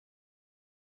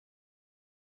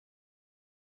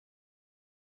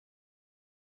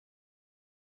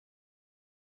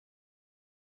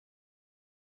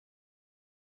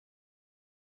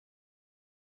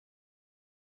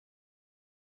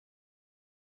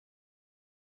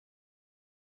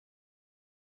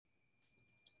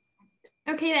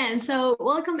Okay then, so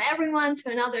welcome everyone to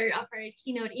another of our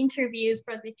keynote interviews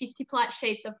for the 50 Plus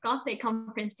Shades of Gothic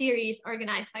conference series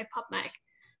organized by PubMec.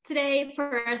 Today,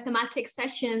 for our thematic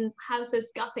session,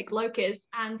 Houses Gothic Locus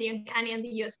and the Uncanny and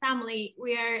the US Family,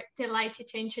 we are delighted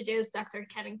to introduce Dr.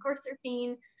 Kevin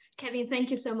Corstorphine. Kevin, thank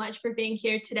you so much for being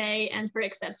here today and for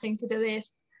accepting to do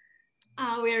this.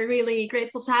 We are really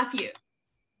grateful to have you.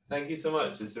 Thank you so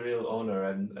much. It's a real honor.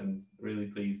 I'm really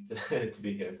pleased to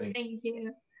be here. Thank you. Thank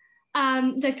you.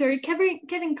 Dr.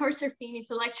 Kevin Corstorphine is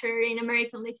a lecturer in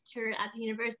American literature at the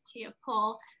University of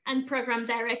Paul and program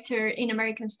director in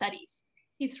American Studies.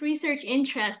 His research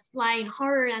interests lie in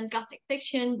horror and Gothic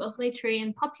fiction, both literary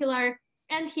and popular,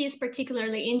 and he is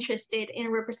particularly interested in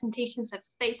representations of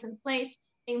space and place,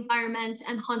 environment,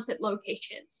 and haunted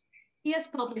locations. He has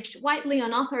published widely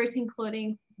on authors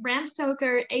including Bram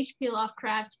Stoker, H.P.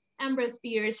 Lovecraft, Ambrose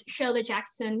Bierce, Shirley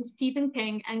Jackson, Stephen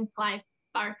King, and Clive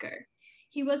Barker.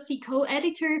 He was the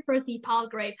co-editor for the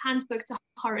Palgrave Handbook to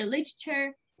Horror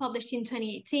Literature, published in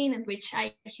 2018, and which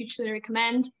I hugely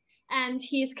recommend. And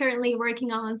he is currently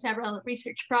working on several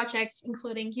research projects,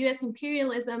 including US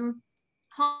imperialism,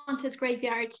 haunted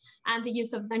graveyards, and the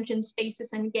use of dungeon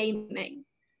spaces and gaming.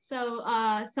 So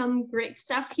some great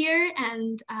stuff here.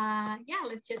 And yeah,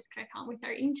 let's just crack on with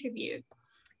our interview.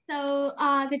 So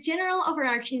the general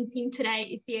overarching theme today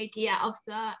is the idea of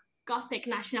the Gothic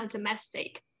national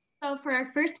domestic. So for our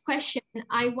first question,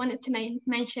 I wanted to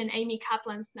mention Amy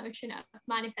Kaplan's notion of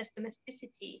manifest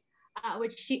domesticity,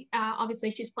 which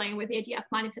obviously she's playing with the idea of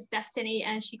manifest destiny,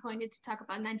 and she coined it to talk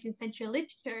about 19th century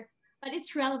literature. But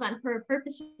it's relevant for our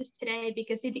purposes today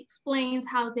because it explains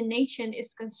how the nation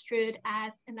is construed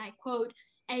as, and I quote,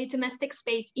 a domestic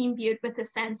space imbued with a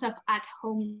sense of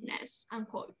at-homeness,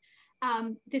 unquote.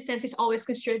 This sense is always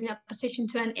construed in opposition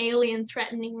to an alien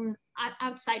threatening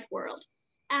outside world.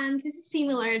 And this is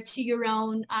similar to your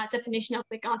own definition of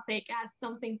the Gothic as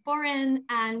something foreign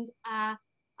and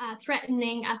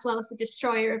threatening, as well as a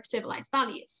destroyer of civilized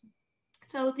values.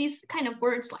 So these kind of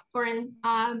words like foreign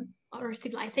or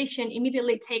civilization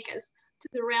immediately take us to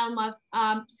the realm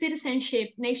of citizenship,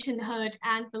 nationhood,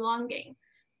 and belonging.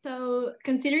 So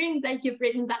considering that you've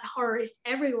written that horror is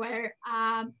everywhere,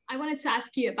 I wanted to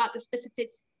ask you about the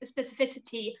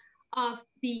specificity of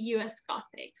the US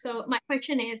Gothic. So my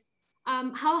question is,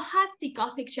 how has the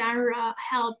Gothic genre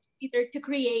helped either to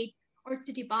create or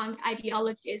to debunk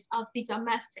ideologies of the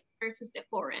domestic versus the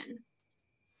foreign?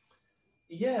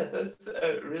 Yeah, that's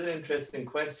a really interesting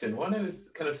question. One I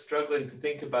was kind of struggling to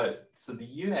think about. So the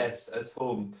US as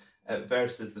home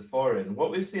versus the foreign. What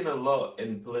we've seen a lot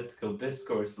in political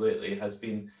discourse lately has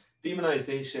been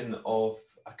demonization of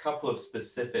a couple of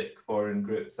specific foreign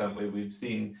groups, haven't we? We've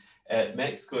seen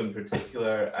Mexico in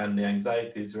particular and the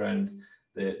anxieties around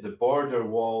the border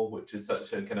wall, which is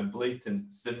such a kind of blatant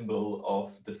symbol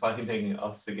of defining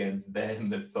us against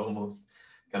them. It's almost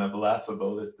kind of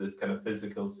laughable, this kind of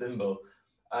physical symbol.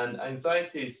 And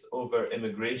anxieties over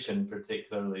immigration,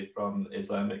 particularly from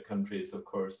Islamic countries, of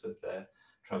course, with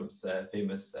Trump's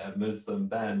famous Muslim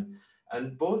ban.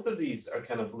 And both of these are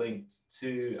kind of linked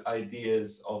to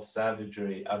ideas of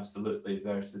savagery, absolutely,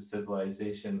 versus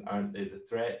civilization, aren't they? The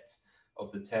threat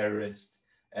of the terrorist.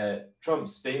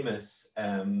 Trump's famous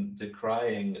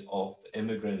decrying of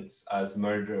immigrants as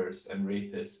murderers and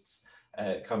rapists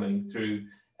coming through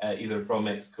either from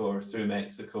Mexico or through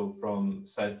Mexico from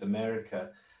South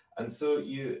America. And so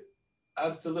you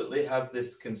absolutely have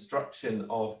this construction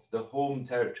of the home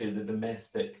territory, the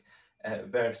domestic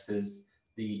versus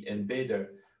the invader.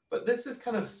 But this is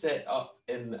kind of set up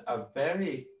in a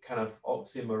very kind of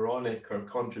oxymoronic or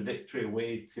contradictory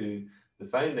way to the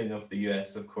founding of the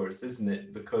US, of course, isn't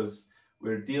it? Because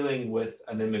we're dealing with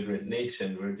an immigrant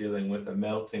nation, we're dealing with a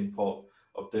melting pot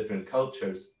of different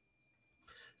cultures.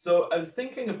 So I was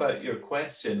thinking about your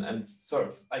question and sort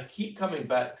of, I keep coming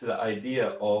back to the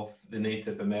idea of the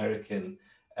Native American,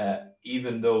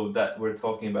 even though that we're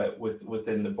talking about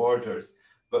within the borders.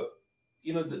 But,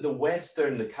 you know, the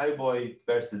Western, the cowboy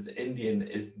versus the Indian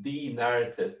is the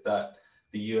narrative that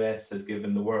the US has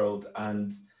given the world.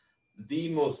 And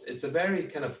it's a very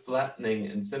kind of flattening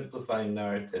and simplifying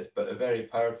narrative, but a very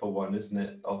powerful one, isn't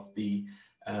it? Of the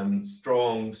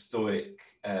strong, stoic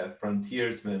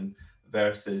frontiersman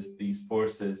versus these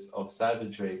forces of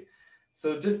savagery.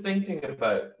 So just thinking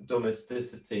about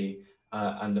domesticity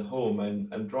and the home,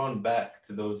 I'm drawn back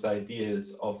to those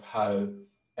ideas of how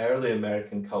early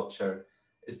American culture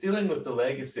is dealing with the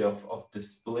legacy of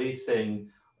displacing,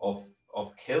 of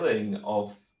killing,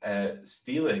 of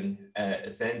stealing,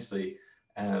 essentially,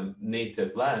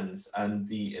 native lands and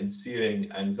the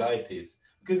ensuing anxieties.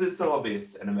 Because it's so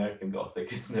obvious in American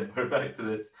Gothic, isn't it? We're back to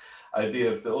this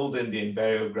idea of the old Indian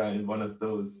burial ground, one of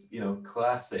those, you know,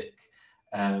 classic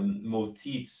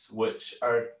motifs, which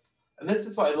are, and this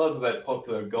is what I love about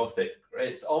popular Gothic, right?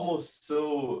 It's almost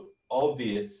so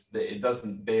obvious that it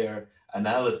doesn't bear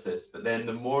analysis, but then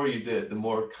the more you do it, the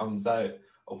more comes out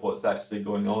of what's actually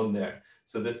going on there.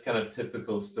 So this kind of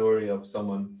typical story of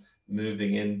someone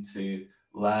moving into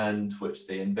land which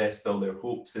they invest all their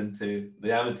hopes into, the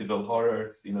Amityville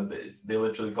Horror, you know, they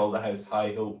literally call the house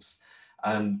High Hopes,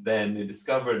 and then they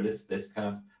discover this kind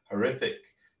of horrific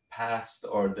past,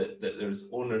 or that there's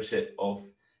ownership of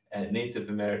Native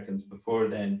Americans before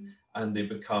then, and they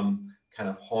become kind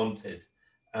of haunted.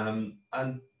 And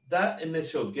that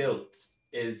initial guilt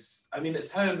is, I mean,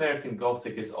 it's how American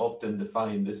Gothic is often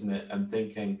defined, isn't it? I'm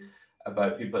thinking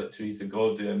about people like Teresa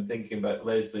Godu, I'm thinking about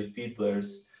Leslie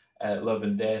Fiedler's Love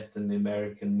and Death in the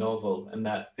American novel, and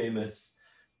that famous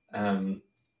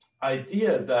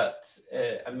idea that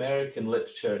American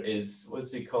literature is, what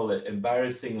does he call it,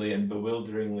 embarrassingly and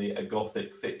bewilderingly a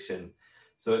Gothic fiction.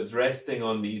 So it's resting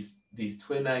on these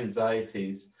twin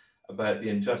anxieties about the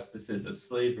injustices of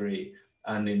slavery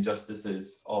and the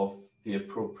injustices of the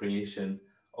appropriation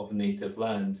of native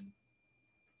land.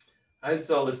 How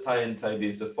does all this tie into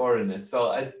ideas of foreignness?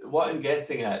 Well, what I'm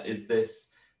getting at is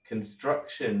this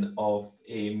construction of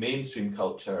a mainstream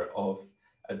culture, of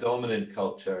a dominant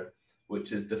culture,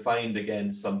 which is defined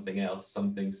against something else,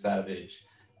 something savage,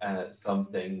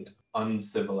 something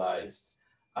uncivilized.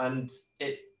 And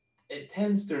it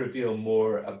tends to reveal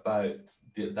more about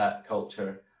that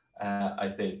culture, I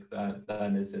think,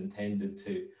 than is intended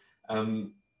to.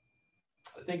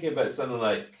 Thinking about something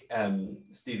like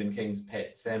Stephen King's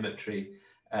Pet Sematary,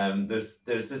 there's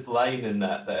this line in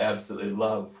that I absolutely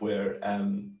love, where,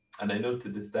 and I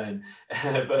noted this down,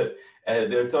 but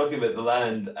they're talking about the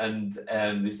land,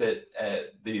 and they said,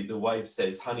 the wife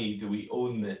says, "Honey, do we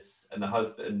own this?" And the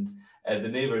husband, the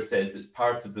neighbor says, "It's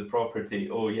part of the property."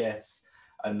 "Oh yes."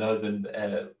 And the husband,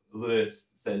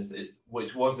 Lewis, says,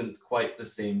 which wasn't quite the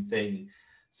same thing.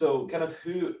 So kind of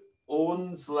who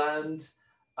owns land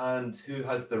and who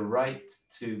has the right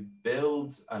to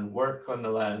build and work on the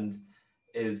land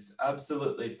is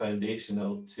absolutely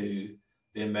foundational to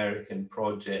the American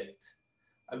project.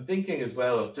 I'm thinking as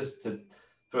well of, just to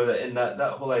throw that in, that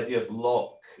whole idea of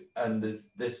Locke, and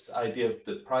this idea of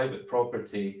that private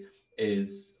property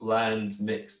is land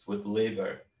mixed with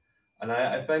labor. And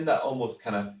I find that almost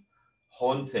kind of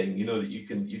haunting, you know, that you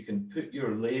can put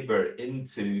your labor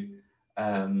into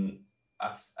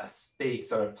a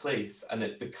space or a place, and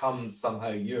it becomes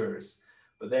somehow yours.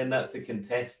 But then that's a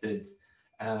contested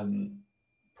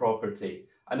property.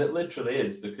 And it literally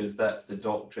is, because that's the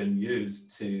doctrine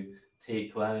used to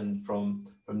take land from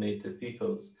native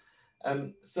peoples.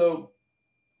 So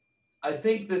I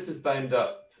think this is bound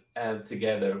up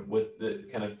together with the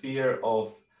kind of fear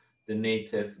of the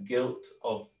native, guilt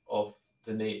of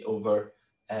the over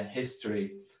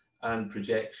history, and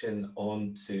projection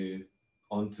onto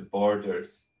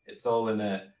borders. It's all in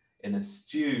a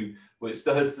stew, which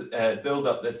does build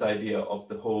up this idea of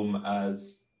the home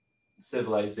as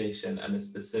civilization, and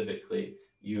specifically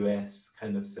US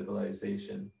kind of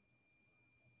civilization.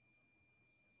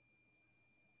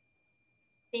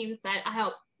 Themes that I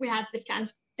hope we have the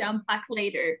chance to unpack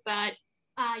later, but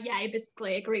yeah, I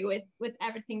basically agree with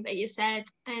everything that you said.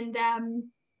 And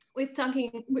we've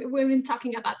been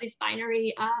talking about this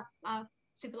binary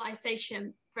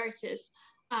civilization versus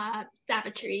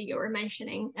savagery you were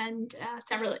mentioning, and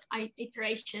several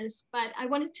iterations. But I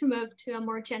wanted to move to a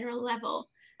more general level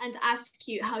and ask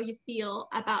you how you feel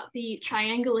about the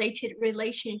triangulated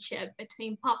relationship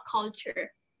between pop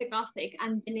culture, the Gothic,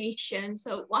 and the nation.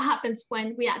 So what happens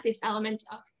when we add this element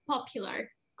of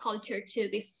popular culture to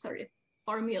this sort of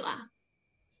formula?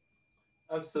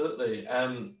 Absolutely.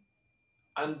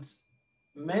 And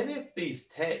many of these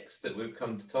texts that we've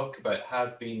come to talk about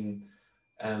have been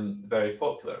very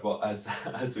popular. Well,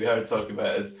 as we are talking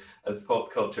about as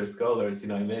pop culture scholars, you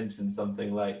know, I mentioned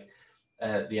something like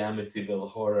the Amityville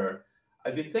Horror.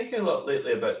 I've been thinking a lot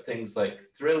lately about things like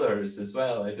thrillers as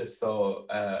well. I just saw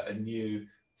a new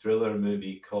thriller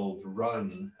movie called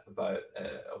Run, about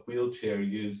a wheelchair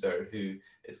user who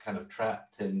is kind of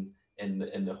trapped in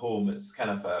the home. It's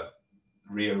kind of a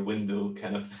rear window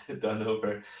kind of done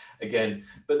over again.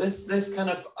 But this kind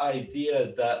of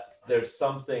idea that there's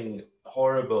something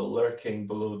horrible lurking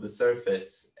below the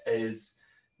surface is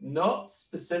not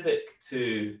specific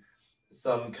to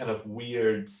some kind of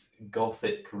weird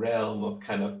Gothic realm of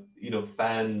kind of, you know,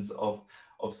 fans of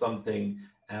something,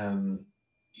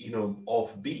 you know,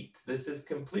 offbeat. This is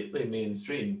completely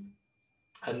mainstream.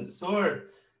 And so are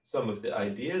some of the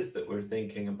ideas that we're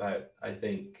thinking about, I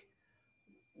think.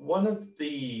 one of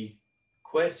the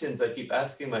questions I keep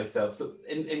asking myself, so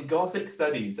in Gothic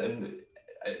studies, and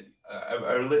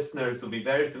our listeners will be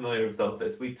very familiar with all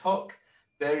this, we talk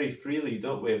very freely,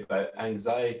 don't we, about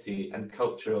anxiety and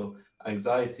cultural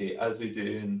anxiety, as we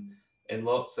do in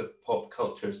lots of pop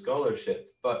culture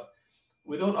scholarship, but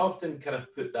we don't often kind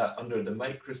of put that under the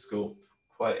microscope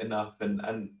quite enough. And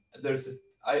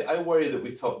I worry that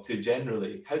we talk too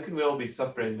generally. How can we all be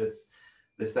suffering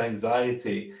this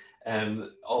anxiety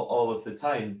all of the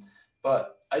time?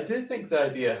 But I do think the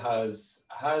idea has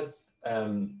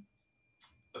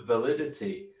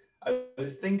validity. I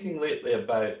was thinking lately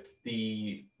about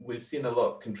we've seen a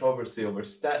lot of controversy over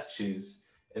statues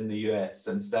in the US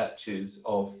and statues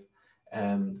of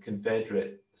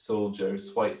Confederate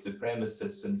soldiers, white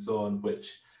supremacists, and so on,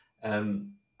 which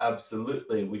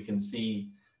absolutely we can see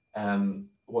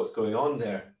what's going on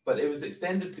there. But it was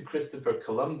extended to Christopher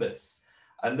Columbus.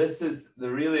 And this is the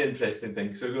really interesting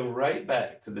thing. So we're going right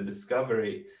back to the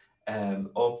discovery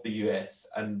of the US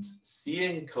and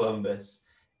seeing Columbus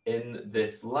in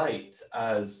this light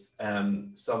as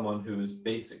someone who was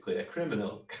basically a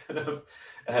criminal, kind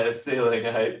of sailing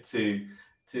out to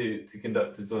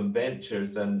conduct his own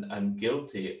ventures and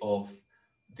guilty of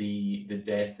the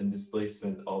death and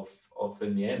displacement of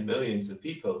in the end millions of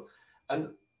people. And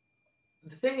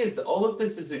the thing is, all of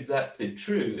this is exactly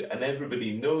true and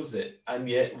everybody knows it, and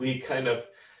yet we kind of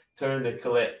turn a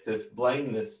collective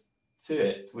blindness to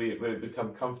it. We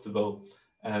become comfortable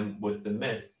with the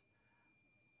myth,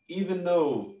 even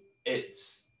though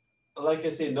it's, like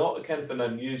I say, not a kind of an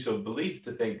unusual belief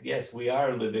to think, yes, we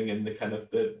are living in the kind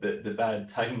of the bad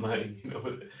timeline, you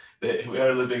know, we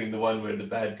are living in the one where the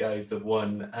bad guys have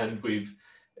won and we've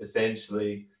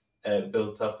essentially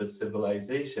built up a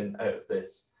civilization out of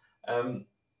this. And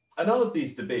all of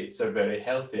these debates are very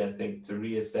healthy, I think, to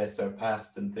reassess our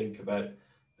past and think about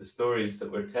the stories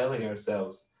that we're telling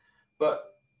ourselves.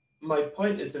 But my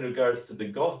point is in regards to the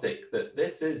Gothic, that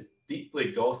this is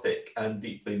deeply Gothic and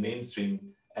deeply mainstream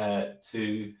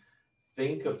to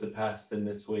think of the past in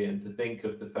this way and to think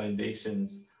of the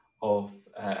foundations of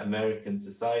American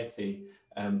society,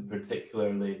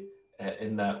 particularly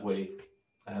in that way,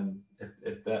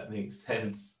 if that makes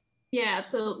sense. Yeah,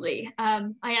 absolutely.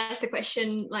 I asked the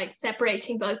question like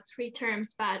separating those three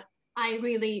terms, but I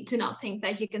really do not think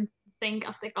that you can think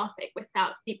of the Gothic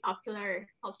without the popular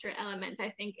culture element. I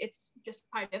think it's just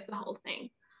part of the whole thing.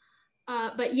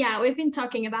 But yeah, we've been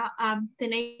talking about the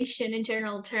nation in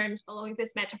general terms, following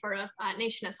this metaphor of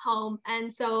nation as home.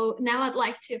 And so now I'd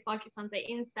like to focus on the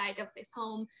inside of this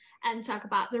home and talk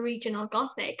about the regional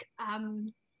Gothic,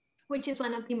 which is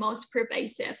one of the most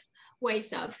pervasive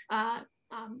ways of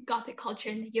Gothic culture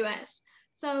in the US.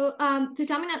 So the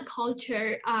dominant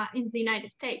culture in the United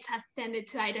States has tended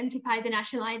to identify the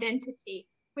national identity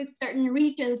with certain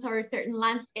regions or certain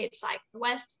landscapes, like the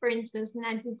West, for instance, in the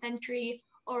 19th century,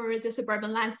 or the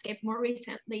suburban landscape more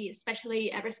recently,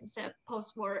 especially ever since the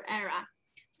post-war era.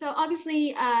 So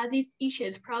obviously these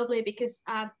issues, probably because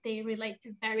they relate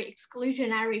to very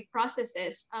exclusionary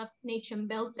processes of nation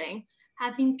building,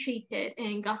 have been treated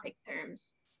in Gothic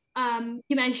terms.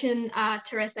 You mentioned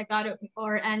Teresa Gatto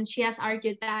before, and she has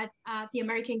argued that the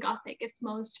American Gothic is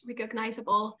most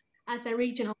recognizable as a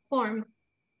regional form.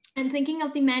 And thinking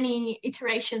of the many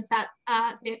iterations that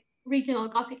the regional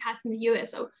Gothic has in the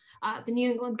US, so the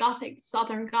New England Gothic,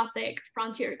 Southern Gothic,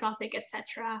 Frontier Gothic,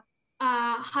 etc.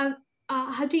 How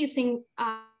do you think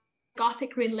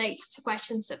Gothic relates to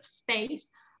questions of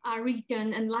space,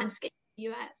 region, and landscape in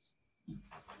the US?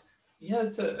 Yeah,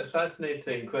 it's a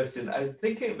fascinating question. I'm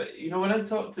thinking about, you know, when I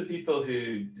talk to people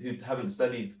who haven't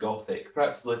studied Gothic,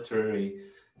 perhaps literary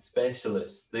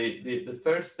specialists, the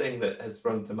first thing that has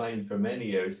sprung to mind for many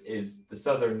years is the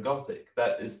Southern Gothic.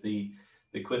 That is the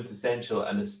quintessential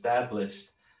and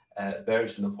established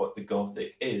version of what the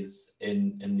Gothic is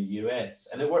in the US.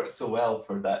 And it works so well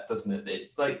for that, doesn't it?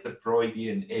 It's like the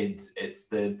Freudian id. It's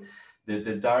the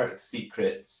dark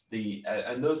secrets,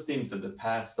 and those themes of the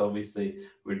past. Obviously,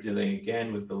 we're dealing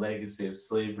again with the legacy of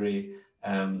slavery.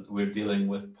 We're dealing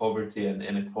with poverty and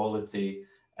inequality,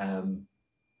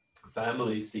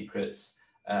 family secrets,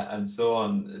 and so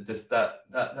on. Just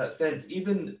that sense,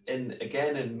 even in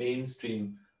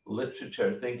mainstream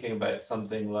literature, thinking about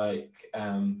something like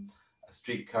A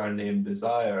Streetcar Named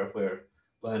Desire, where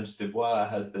Blanche Dubois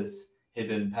has this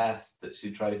hidden past that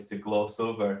she tries to gloss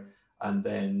over, and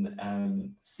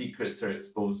then secrets are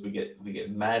exposed. We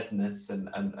get madness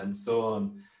and so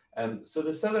on. So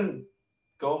the Southern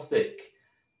Gothic,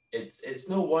 it's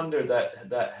no wonder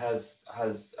that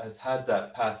has had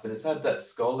that past, and it's had that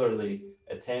scholarly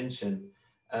attention.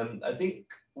 I think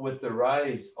with the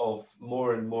rise of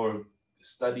more and more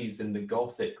studies in the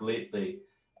Gothic lately,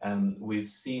 we've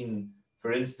seen,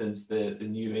 for instance, the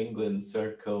New England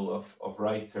circle of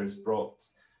writers brought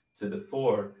to the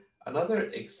fore, and other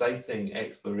exciting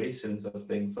explorations of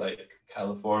things like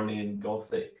Californian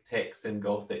Gothic, Texan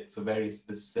Gothic, so very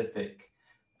specific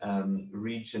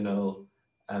regional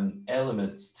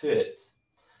elements to it.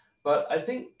 But I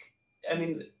think, I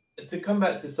mean, to come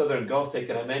back to Southern Gothic,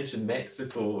 and I mentioned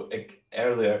Mexico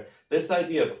earlier, this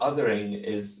idea of othering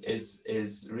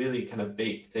is really kind of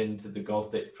baked into the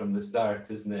Gothic from the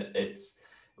start, isn't it?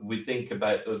 We think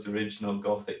about those original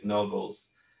Gothic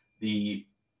novels. The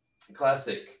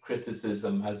classic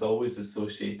criticism has always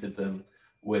associated them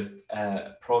with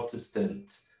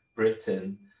Protestant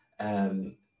Britain,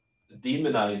 demonizing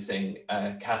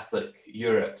Catholic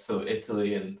Europe, so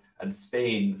Italy and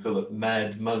Spain, full of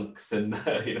mad monks, and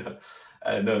you know,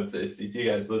 no, it's you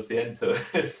guys, lo siento,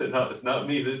 it's not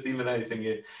me that's demonizing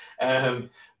you,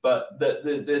 but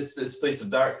this place of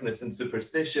darkness and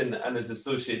superstition, and is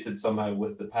associated somehow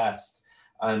with the past.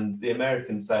 And the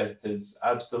American South has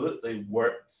absolutely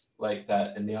worked like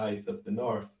that in the eyes of the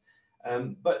North.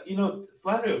 But you know,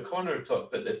 Flannery O'Connor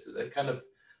talked about this, a kind of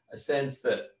a sense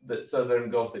that Southern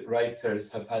Gothic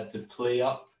writers have had to play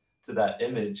up to that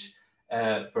image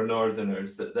for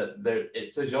Northerners, that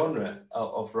it's a genre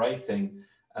of writing.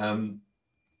 And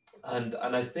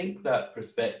I think that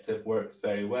perspective works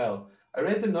very well. I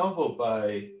read a novel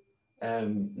by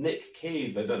Nick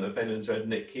Cave. I don't know if anyone's read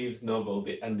Nick Cave's novel,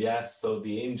 And the Ass Saw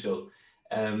the Angel.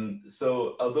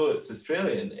 So although it's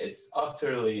Australian, it's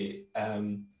utterly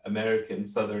American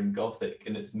Southern Gothic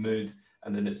in its mood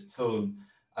and in its tone.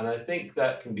 And I think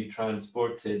that can be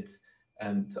transported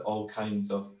to all kinds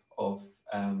of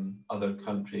other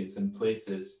countries and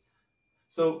places.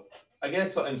 So I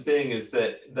guess what I'm saying is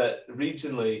that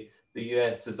regionally, the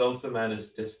US has also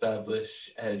managed to establish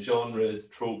genres,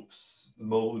 tropes,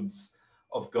 modes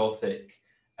of Gothic,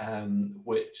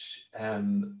 which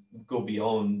go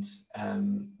beyond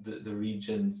the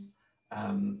regions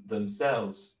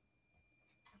themselves.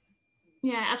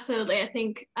 Yeah, absolutely. I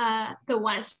think the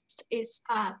West is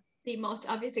the most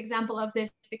obvious example of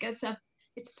this because of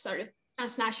its sort of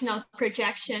transnational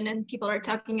projection, and people are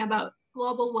talking about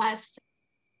global West,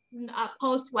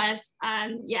 post-West,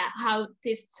 and yeah, how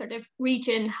this sort of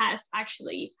region has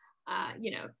actually,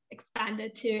 you know,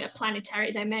 expanded to a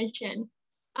planetary dimension.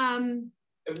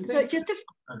 So just to,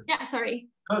 yeah, sorry.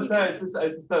 Oh, sorry, I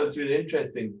just thought it was really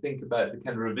interesting to think about the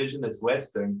kind of revisionist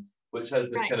Western, which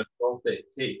has this kind of Gothic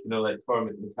take, you know, like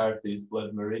Cormac McCarthy's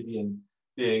Blood Meridian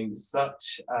being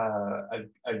such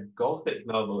a Gothic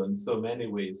novel in so many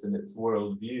ways in its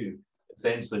worldview,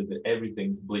 essentially that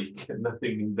everything's bleak and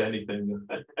nothing means anything.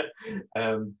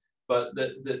 But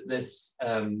this,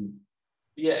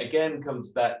 yeah, again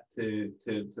comes back to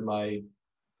my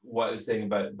what I was saying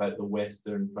about the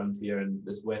Western frontier and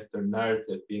this Western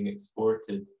narrative being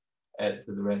exported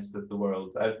to the rest of the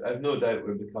world. I've no doubt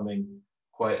we're becoming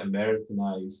quite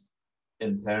Americanized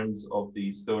in terms of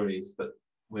these stories, but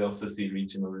we also see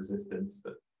regional resistance,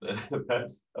 but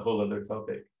that's a whole other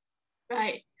topic.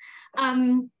 Right.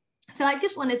 So I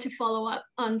just wanted to follow up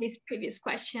on this previous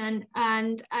question,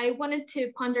 and I wanted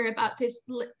to ponder about this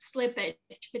slippage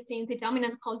between the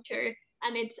dominant culture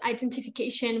and its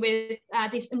identification with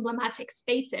these emblematic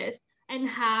spaces, and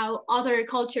how other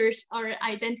cultures or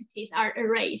identities are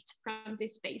erased from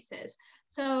these spaces.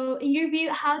 So in your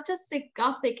view, how does the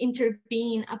Gothic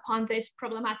intervene upon this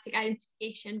problematic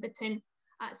identification between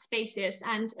spaces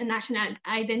and a national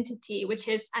identity, which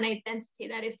is an identity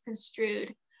that is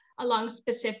construed along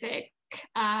specific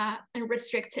and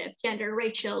restrictive gender,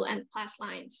 racial, and class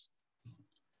lines?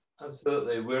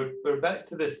 Absolutely. We're back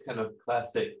to this kind of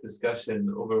classic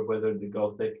discussion over whether the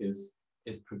Gothic is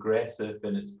progressive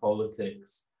in its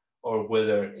politics, or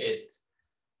whether it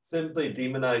simply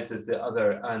demonizes the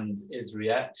other and is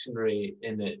reactionary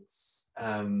in its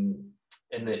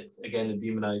again, a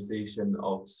demonization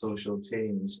of social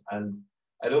change. And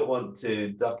I don't want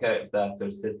to duck out of that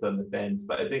or sit on the fence,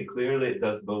 but I think clearly it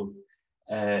does both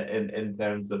in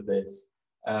terms of this.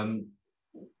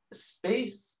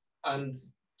 Space and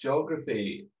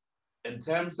geography, in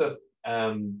terms of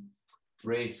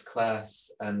race,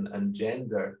 class, and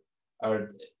gender,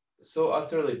 are so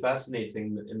utterly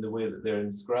fascinating in the way that they're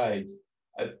inscribed.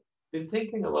 I've been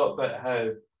thinking a lot about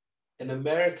how in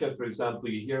America, for example,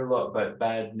 you hear a lot about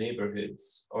bad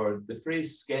neighborhoods, or the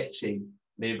phrase sketchy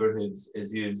neighborhoods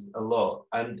is used a lot.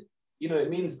 And, you know, it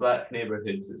means black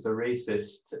neighborhoods. It's a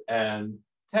racist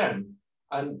term.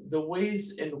 And the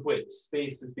ways in which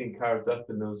space has been carved up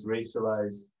in those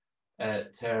racialized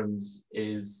terms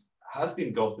has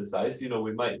been Gothicized. You know,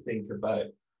 we might think about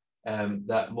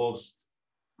that most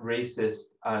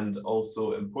racist and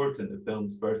also important. The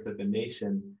film's Birth of a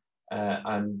Nation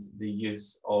and the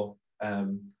use of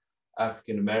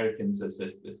African Americans as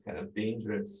this kind of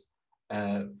dangerous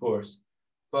force.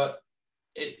 But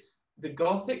the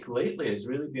Gothic lately has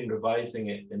really been revising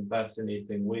it in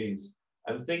fascinating ways.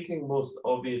 I'm thinking most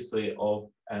obviously of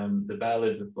The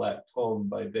Ballad of Black Tom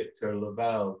by Victor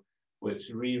Laval,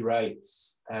 which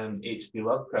rewrites H.P.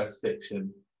 Lovecraft's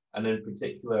fiction, and in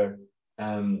particular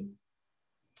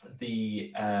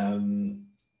the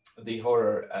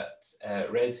horror at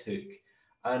Red Hook.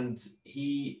 And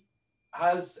he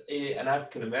has an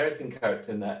African-American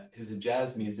character in that who's a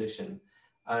jazz musician,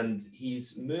 and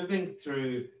he's moving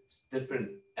through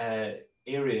different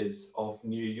areas of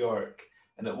New York.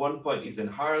 And at one point he's in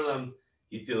Harlem,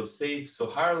 he feels safe. So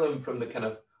Harlem, from the kind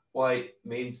of white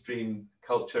mainstream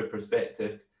culture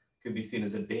perspective, could be seen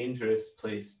as a dangerous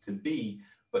place to be,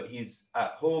 but he's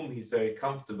at home, he's very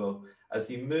comfortable. As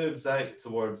he moves out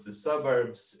towards the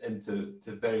suburbs into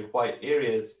very white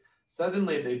areas,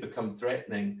 suddenly they become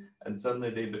threatening and suddenly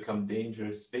they become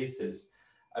dangerous spaces.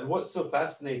 And what's so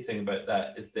fascinating about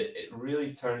that is that it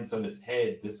really turns on its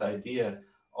head this idea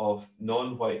of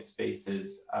non-white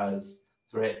spaces as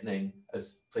threatening,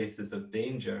 as places of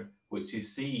danger, which you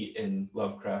see in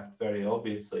Lovecraft very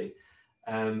obviously,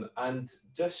 and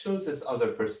just shows this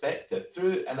other perspective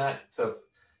through an act of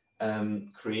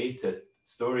creative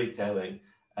storytelling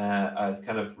as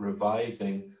kind of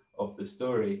revising of the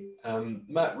story.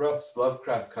 Matt Ruff's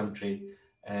Lovecraft Country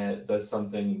does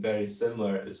something very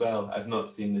similar as well. I've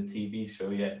not seen the TV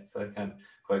show yet, so I can't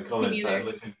quite comment, but I'm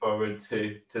looking forward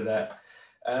to that.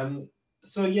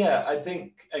 So yeah, I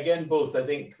think, again, both. I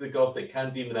think the Gothic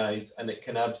can demonize, and it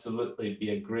can absolutely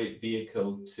be a great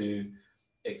vehicle to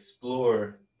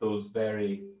explore those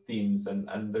very themes.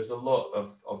 And there's a lot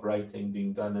of writing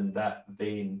being done in that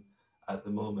vein at the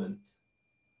moment.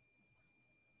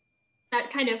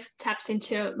 That kind of taps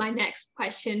into my next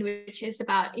question, which is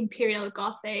about Imperial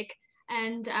Gothic.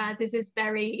 And this is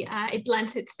very, it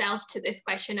lends itself to this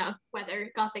question of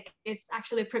whether Gothic is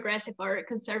actually progressive or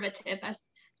conservative,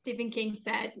 as Stephen King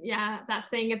said. Yeah, that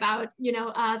thing about,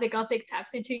 the Gothic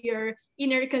taps into your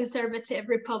inner conservative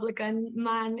Republican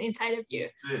man inside of you.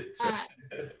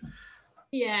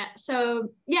 Yeah, so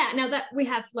yeah, now that we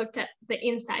have looked at the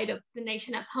inside of the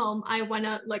nation as home, I want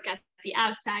to look at the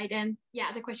outside. And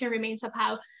yeah, the question remains of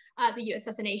how the US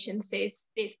as a nation sees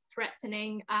this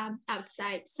threatening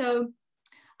outside. So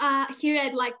here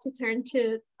I'd like to turn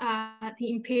to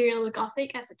the Imperial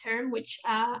Gothic as a term, which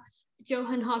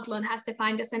Johan Höglund has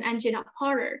defined as an engine of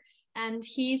horror. And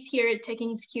he's here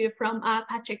taking his cue from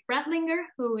Patrick Bradlinger,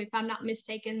 who, if I'm not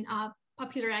mistaken,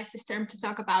 popularized this term to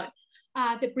talk about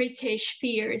the British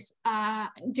fears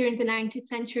during the 19th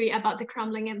century about the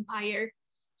crumbling empire.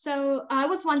 So I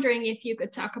was wondering if you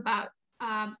could talk about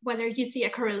whether you see a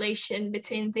correlation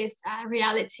between this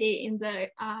reality in the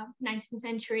 19th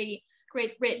century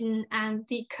Great Britain and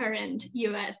the current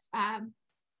US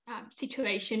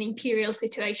situation, imperial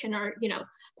situation, or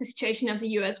the situation of the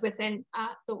US within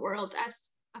the world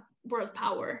as a world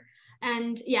power.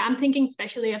 And yeah, I'm thinking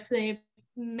especially of the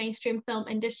mainstream film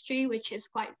industry, which is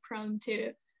quite prone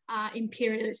to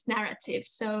imperialist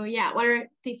narratives. So yeah, what are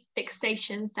these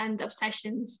fixations and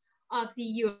obsessions of the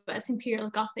US Imperial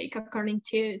Gothic according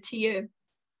to you?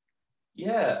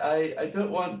 Yeah, I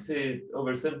don't want to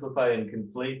oversimplify and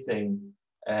conflating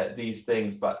these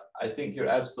things, but I think you're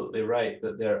absolutely right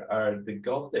that the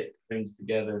Gothic brings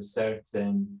together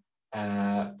certain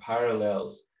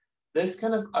parallels. This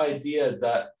kind of idea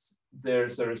that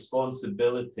there's a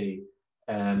responsibility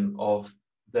of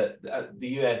that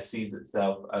the US sees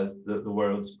itself as the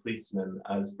world's policeman,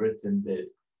 as Britain did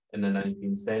in the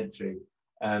 19th century.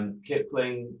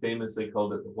 Kipling famously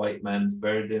called it the white man's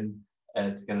burden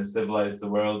to kind of civilize the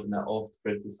world, and that oft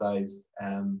criticized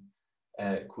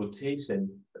quotation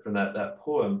from that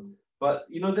poem. But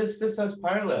this has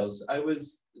parallels.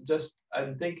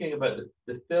 I'm thinking about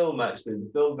the film, actually,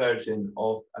 the film version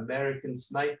of American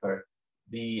Sniper,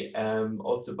 the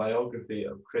autobiography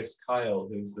of Chris Kyle,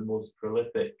 who's the most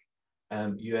prolific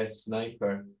US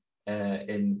sniper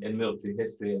in military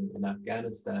history in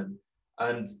Afghanistan.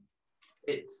 And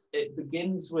it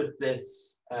begins with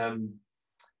this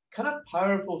kind of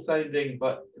powerful sounding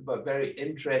but very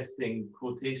interesting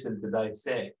quotation to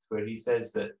dissect, where he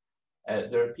says that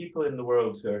there are people in the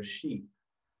world who are sheep,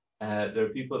 there are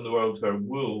people in the world who are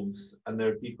wolves, and there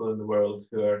are people in the world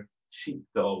who are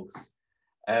sheepdogs.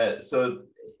 So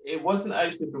it wasn't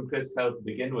actually from Chris Kyle to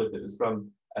begin with, it was from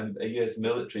a US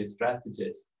military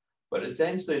strategist. But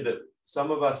essentially that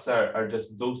some of us are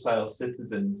just docile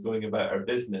citizens going about our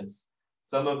business.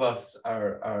 Some of us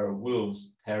are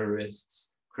wolves,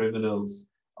 terrorists, criminals,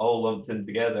 all lumped in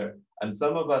together. And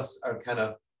some of us are kind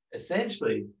of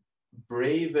essentially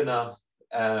brave enough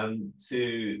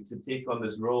to take on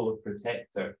this role of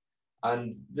protector.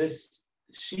 And this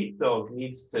sheepdog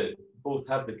needs to both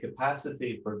have the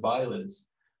capacity for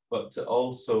violence, but to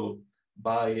also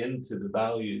buy into the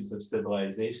values of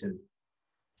civilization.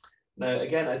 Now,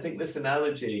 again, I think this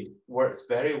analogy works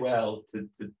very well to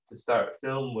start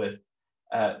film with.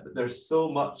 There's so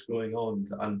much going on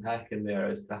to unpack in there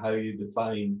as to how you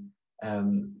define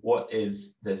what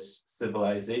is this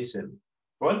civilization.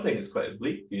 For one thing, it's quite a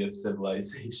bleak view of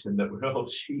civilization that we're all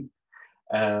sheep.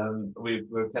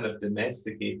 We've kind of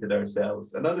domesticated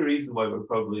ourselves. Another reason why we're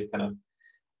probably kind of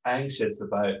anxious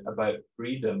about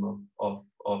freedom of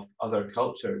other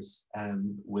cultures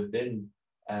within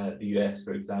the US,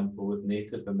 for example, with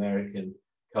Native American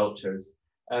cultures.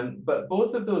 But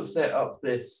both of those set up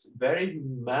this very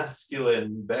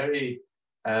masculine, very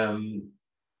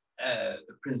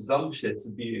presumptuous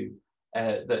view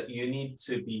that you need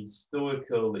to be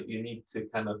stoical, that you need to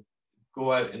kind of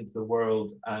go out into the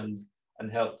world and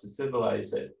help to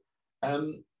civilize it.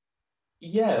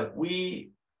 Yeah,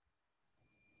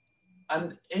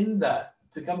 and in that,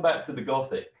 to come back to the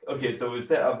Gothic, okay, so we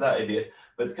set up that idea,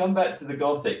 but to come back to the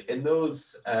Gothic, in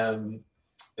those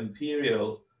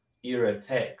imperial era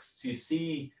texts, you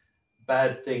see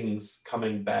bad things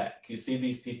coming back. You see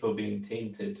these people being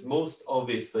tainted, most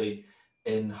obviously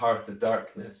in Heart of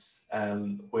Darkness,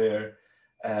 where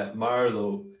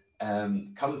Marlowe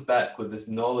comes back with this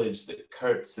knowledge that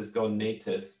Kurtz has gone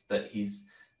native, that he's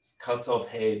cut off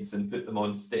heads and put them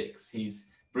on sticks.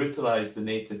 He's brutalized the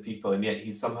native people, and yet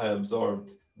he's somehow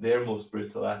absorbed their most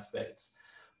brutal aspects.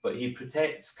 But he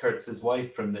protects Kurtz's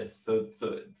wife from this, so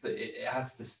it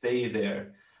has to stay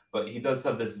there. But he does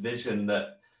have this vision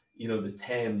that, you know, the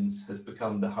Thames has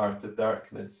become the Heart of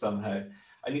Darkness somehow.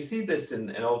 And you see this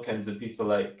in all kinds of people,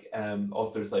 like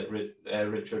authors like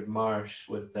Richard Marsh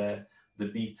with The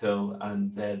Beetle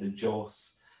and The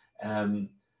Joss.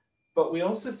 But we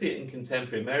also see it in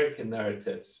contemporary American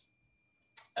narratives.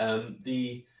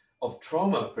 Of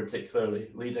trauma,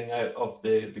 particularly leading out of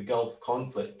the Gulf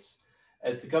conflicts.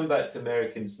 To come back to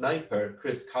American Sniper,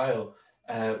 Chris Kyle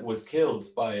was killed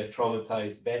by a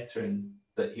traumatized veteran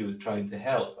that he was trying to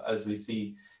help, as we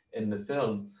see in the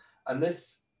film. And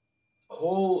this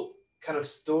whole kind of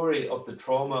story of the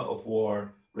trauma of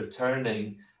war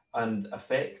returning and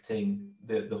affecting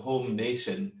the home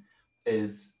nation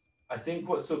is, I think,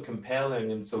 what's so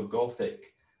compelling and so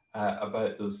Gothic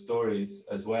about those stories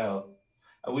as well.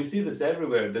 And we see this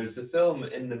everywhere. There's a film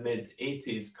in the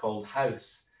mid-80s called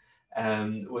House,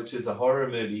 which is a horror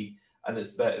movie, and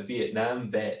it's about a Vietnam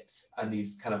vet, and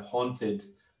he's kind of haunted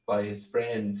by his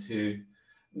friend who,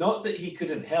 not that he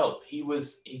couldn't help, he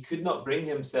could not bring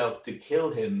himself to kill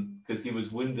him because he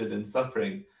was wounded and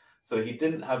suffering. So he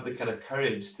didn't have the kind of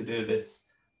courage to do this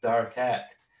dark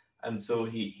act. And so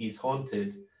he's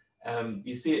haunted.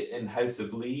 You see it in House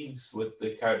of Leaves with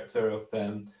the character of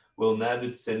Will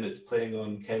Navidson. It's playing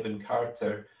on Kevin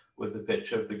Carter with the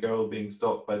picture of the girl being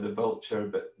stalked by the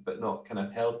vulture, but not kind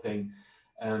of helping.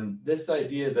 This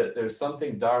idea that there's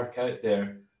something dark out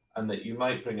there and that you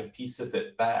might bring a piece of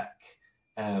it back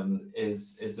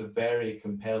is a very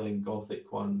compelling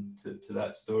Gothic one to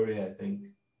that story, I think.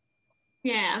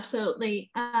 Yeah,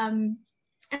 absolutely.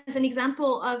 As an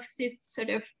example of this sort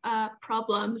of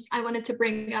problems, I wanted to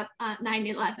bring up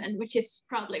 9/11, which is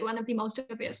probably one of the most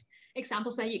obvious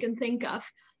examples that you can think of.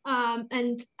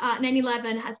 And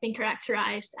 9/11 has been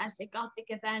characterized as a Gothic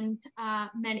event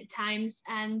many times.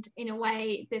 And in a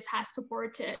way, this has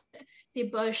supported the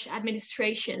Bush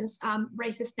administration's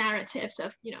racist narratives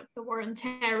of, you know, the war on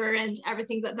terror and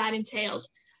everything that entailed.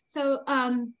 So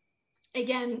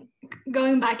again,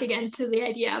 going back again to the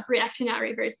idea of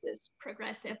reactionary versus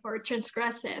progressive or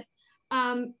transgressive,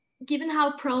 given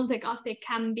how prone the Gothic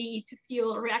can be to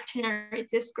fuel reactionary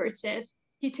discourses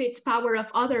due to its power of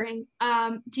othering,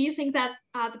 do you think that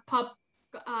the pop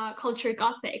culture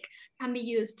Gothic can be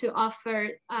used to offer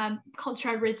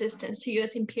cultural resistance to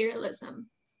US imperialism?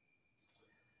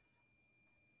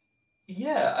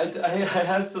 Yeah, I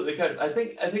absolutely can. I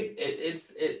think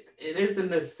it is in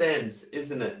this sense,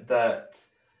 isn't it, that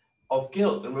of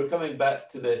guilt, and we're coming back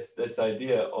to this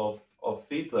idea of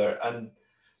Fiedler, and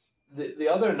the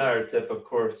other narrative, of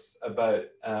course, about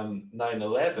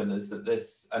 9/11 is that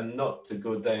this, and not to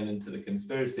go down into the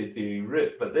conspiracy theory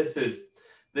route, but this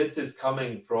is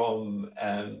coming from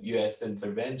US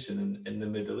intervention in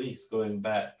the Middle East, going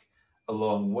back a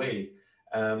long way.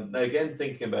 Now, again,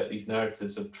 thinking about these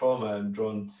narratives of trauma, I'm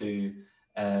drawn to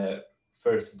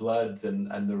First Blood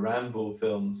and the Rambo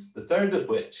films, the third of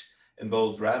which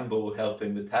involves Rambo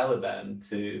helping the Taliban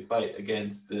to fight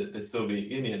against the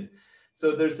Soviet Union.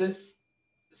 So there's this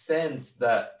sense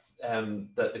that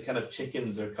that the kind of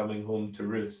chickens are coming home to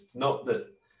roost. Not that,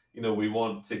 you know, we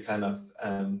want to kind of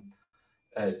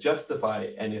justify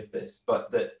any of this,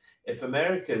 but that if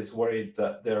America is worried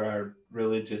that there are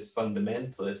religious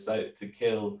fundamentalists out to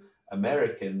kill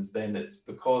Americans, then it's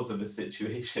because of a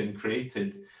situation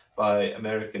created by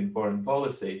American foreign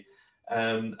policy.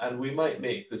 And we might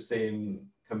make the same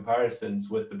comparisons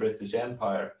with the British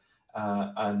Empire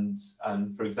and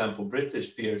for example,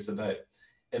 British fears about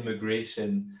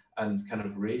immigration and kind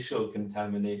of racial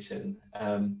contamination.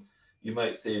 You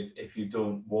might say if you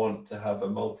don't want to have a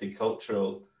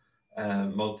multicultural,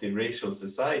 multiracial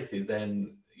society,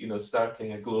 then, you know,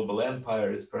 starting a global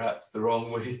empire is perhaps the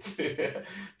wrong way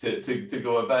to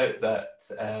go about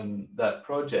that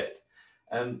project.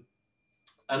 And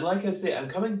like I say, I'm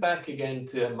coming back again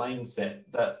to a mindset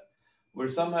that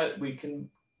we can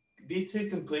be too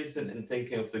complacent in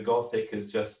thinking of the Gothic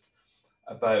as just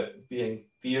about being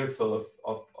fearful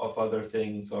of other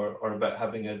things or about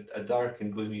having a dark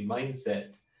and gloomy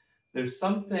mindset. There's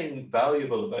something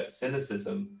valuable about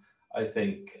cynicism, I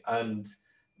think, and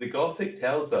the Gothic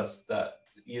tells us that,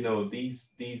 you know,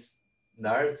 these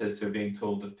narratives are being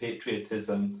told of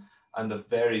patriotism and of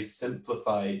very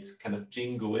simplified kind of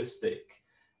jingoistic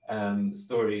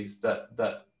stories that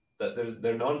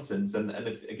they're nonsense, and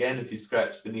if you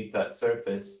scratch beneath that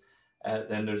surface,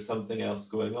 then there's something else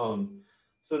going on.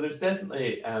 So there's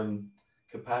definitely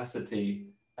capacity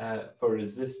for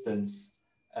resistance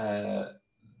in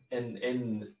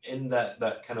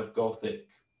that kind of Gothic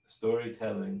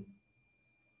storytelling.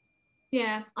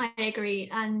 Yeah, I agree,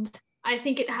 and I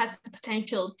think it has the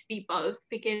potential to be both,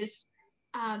 because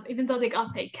even though the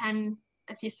Gothic can,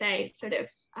 as you say, sort of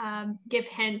give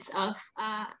hints of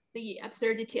the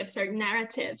absurdity of certain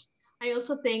narratives, I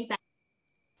also think that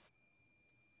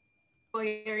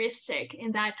voyeuristic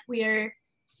in that we are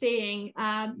seeing,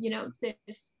 you know, the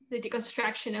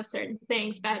deconstruction of certain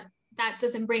things, but that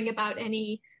doesn't bring about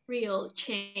any real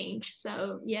change.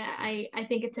 So yeah, I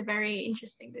think it's a very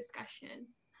interesting discussion.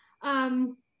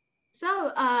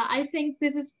 I think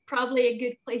this is probably a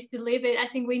good place to leave it. I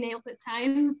think we nailed the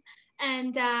time,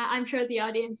 and I'm sure the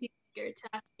audience is eager to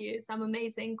ask you some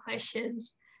amazing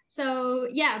questions. So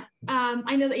yeah,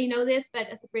 I know that you know this, but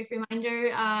as a brief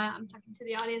reminder, I'm talking to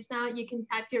the audience now. You can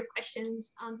type your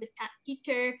questions on the chat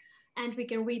feature and we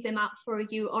can read them out for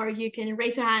you, or you can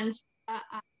raise your hands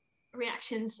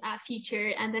reactions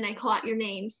feature, and then I call out your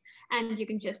names and you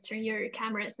can just turn your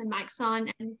cameras and mics on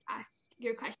and ask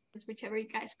your questions, whichever you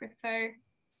guys prefer.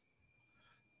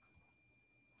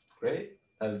 Great.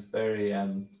 That was very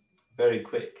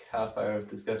quick half-hour of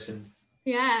discussion.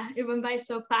 Yeah, it went by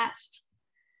so fast.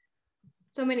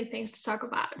 So many things to talk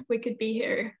about. We could be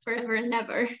here forever and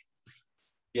ever.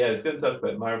 Yeah, I was going to talk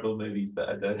about Marvel movies, but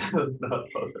I don't know. It's not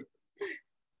possible.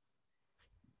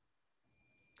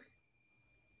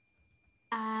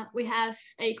 We have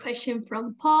a question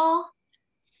from Paul.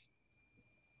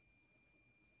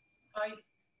 Hi,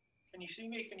 can you see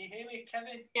me? Can you hear me,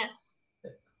 Kevin? Yes.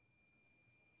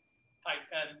 Hi,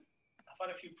 I've had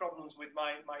a few problems with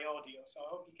my audio, so I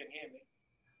hope you can hear me.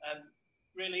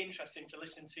 Really interesting to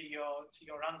listen to your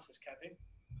answers, Kevin.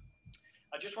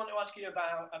 I just want to ask you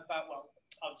about well,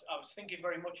 I was thinking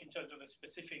very much in terms of a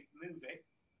specific movie,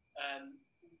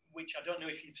 which I don't know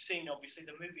if you've seen. Obviously,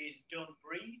 the movie is Don't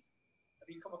Breathe. Have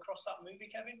you come across that movie,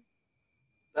 Kevin?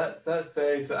 That's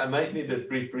very. I might need a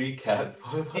brief recap.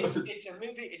 It's a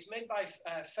movie. It's made by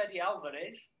Fede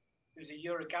Alvarez, who's a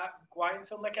Uruguayan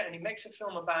filmmaker, and he makes a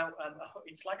film about.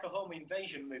 It's like a home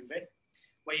invasion movie,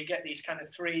 where you get these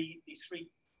three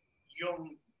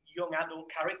young adult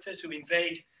characters who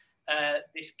invade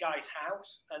this guy's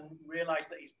house and realize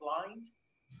that he's blind,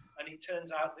 and it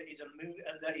turns out that he's a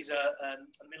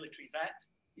military vet.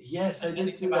 Yes, I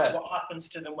did see about that. What happens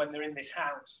to them when they're in this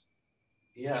house?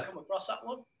 Yeah. Did you come across that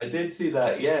one? I did see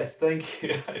that. Yes, thank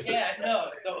you. Yeah, no,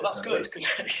 that's good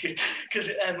because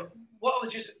what I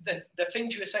was just the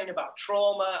things you were saying about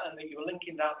trauma, and that you were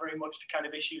linking that very much to kind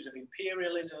of issues of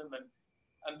imperialism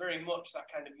and very much that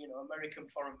kind of, you know, American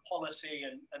foreign policy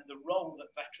and the role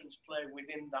that veterans play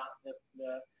within that,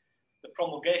 the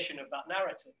promulgation of that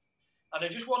narrative. And I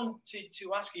just wanted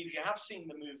to ask you if you have seen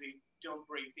the movie Don't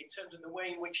Breathe, in terms of the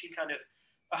way in which you kind of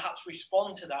perhaps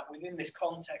respond to that within this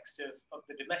context of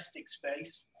the domestic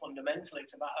space. Fundamentally,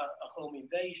 it's about a home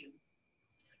invasion,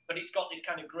 but it's got this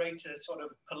kind of greater sort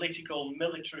of political,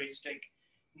 militaristic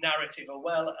narrative as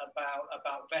well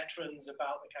about veterans,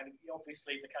 about the kind of,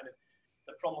 obviously, the kind of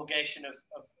the promulgation of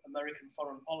American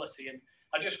foreign policy. And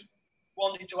I just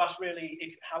wanted to ask really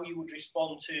how you would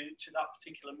respond to that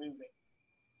particular movie.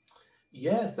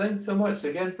 Yeah, thanks so much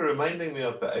again for reminding me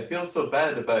of it. I feel so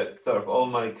bad about sort of all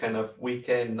my kind of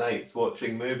weekend nights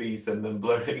watching movies and then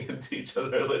blurring into each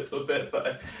other a little bit,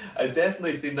 but I've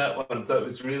definitely seen that one. Thought it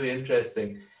was really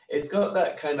interesting. It's got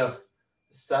that kind of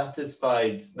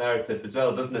satisfied narrative as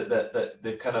well, doesn't it? That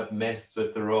they've kind of messed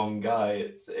with the wrong guy.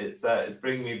 It's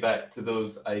bringing me back to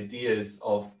those ideas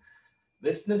of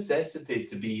this necessity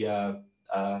to be a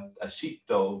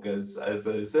sheepdog, as I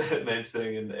was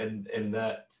mentioning in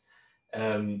that.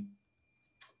 In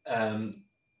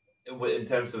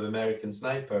terms of American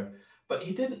Sniper, but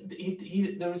he didn't.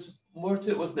 He there was more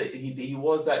to it, wasn't it? He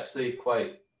was actually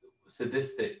quite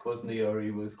sadistic, wasn't he? Or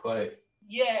he was quite.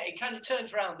 Yeah, it kind of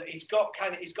turns around that he's got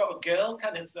a girl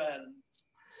kind of that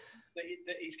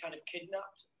he's kind of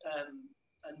kidnapped,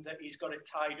 and that he's got it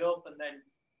tied up, and then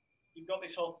you've got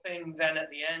this whole thing then at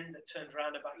the end that turns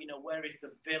around about where is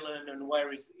the villain and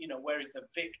where is the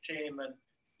victim, and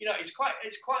it's quite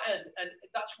and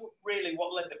that's really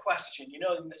what led the question, in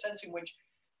the sense in which,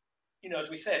 as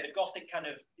we say, the Gothic kind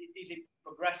of, is it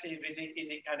progressive? Is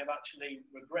it kind of actually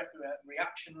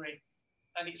reactionary?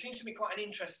 And it seems to be quite an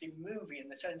interesting movie in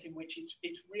the sense in which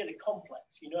it's really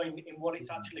complex, in what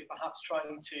it's actually perhaps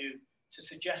trying to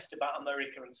suggest about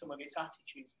America and some of its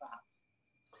attitudes, perhaps.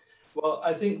 Well,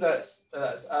 I think that's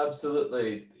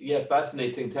absolutely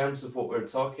fascinating in terms of what we're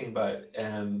talking about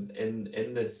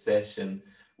in this session,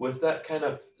 with that kind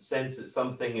of sense that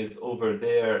something is over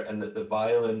there and that the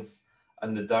violence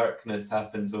and the darkness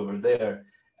happens over there,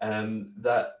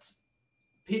 that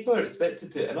people are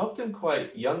expected to, and often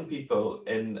quite young people,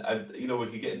 we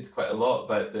could get into quite a lot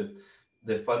about the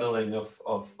funneling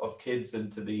of kids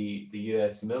into the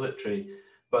US military,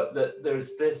 but that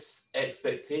there's this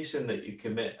expectation that you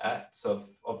commit acts of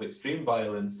extreme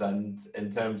violence, and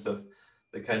in terms of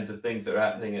the kinds of things that are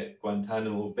happening at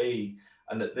Guantanamo Bay,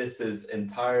 and that this is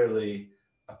entirely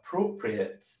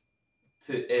appropriate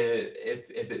to if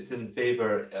it's in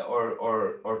favor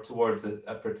or towards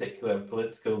a particular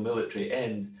political military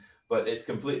end, but it's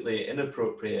completely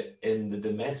inappropriate in the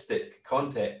domestic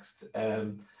context,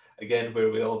 again,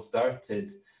 where we all started.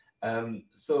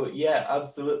 So yeah,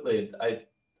 absolutely.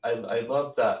 I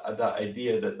love that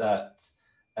idea that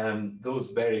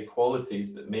those very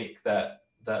qualities that make that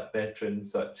veteran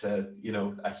such a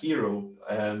hero,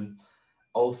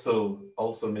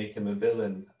 also make him a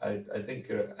villain. I think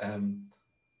you're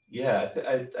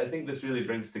I think this really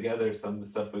brings together some of the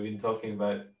stuff we've been talking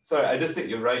about. Sorry, I just think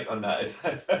you're right on that.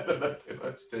 I don't have too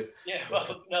much to. Yeah,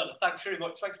 well, no, thanks very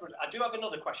much. Thanks. I do have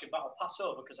another question, but I'll pass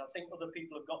over because I think other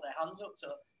people have got their hands up. So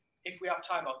if we have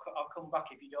time, I'll come back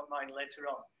if you don't mind later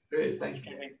on. Great, thank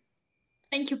you.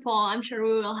 Thank you, Paul. I'm sure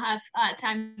we will have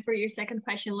time for your second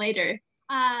question later.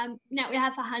 Now we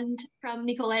have a hand from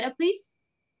Nicoletta, please.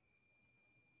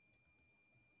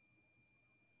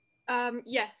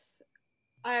 Yes,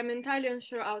 I am entirely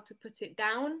unsure how to put it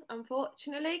down,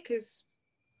 unfortunately, because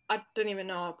I don't even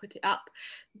know how to put it up.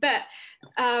 But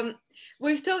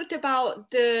we've talked about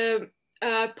the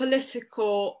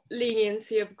political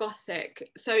leniency of Gothic.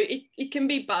 So it can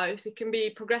be both. It can be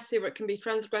progressive, or it can be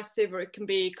transgressive, or it can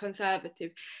be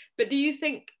conservative. But do you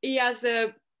think he has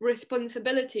a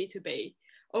responsibility to be?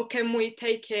 Or can we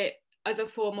take it as a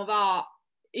form of art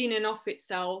in and of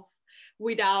itself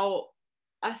without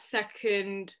a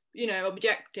second,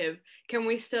 objective? Can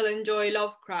we still enjoy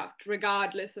Lovecraft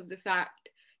regardless of the fact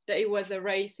that he was a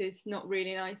racist, not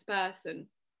really nice person?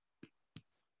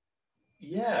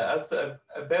 Yeah, that's a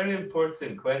very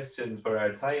important question for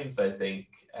our times, I think.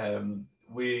 Again,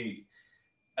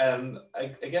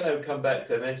 I would come back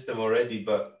to, I mentioned him already,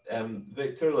 but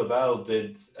Victor Laval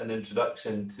did an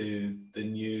introduction to the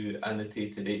new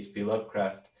annotated H.P.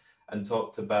 Lovecraft and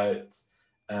talked about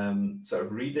sort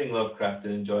of reading Lovecraft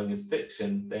and enjoying his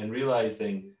fiction, then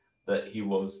realizing that he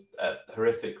was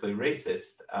horrifically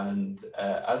racist, and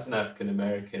as an African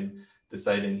American,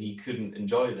 deciding he couldn't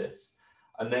enjoy this.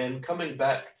 And then coming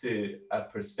back to a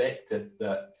perspective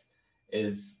that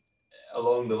is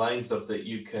along the lines of that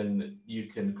you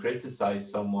can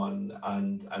criticize someone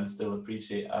and still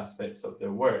appreciate aspects of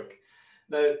their work.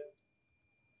 Now,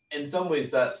 in some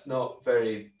ways, that's not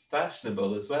very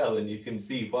fashionable as well, and you can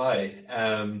see why.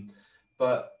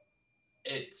 But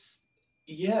it's,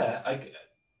 yeah, I'm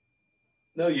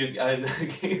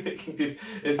confused.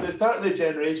 It's partly a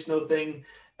generational thing.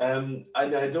 And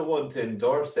I don't want to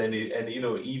endorse any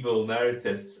evil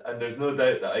narratives, and there's no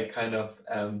doubt that I kind of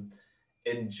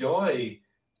enjoy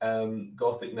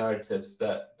Gothic narratives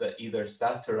that either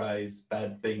satirize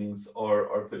bad things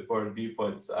or put forward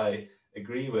viewpoints I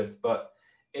agree with, but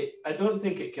I don't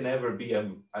think it can ever be a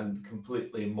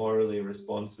completely morally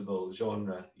responsible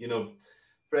genre. You know,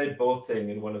 Fred Botting,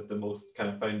 in one of the most kind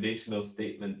of foundational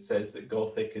statements, says that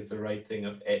Gothic is a writing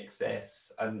of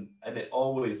excess, and it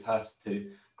always has to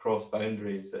cross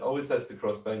boundaries. It always has to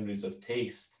cross boundaries of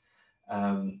taste.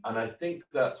 And I think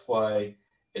that's why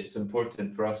it's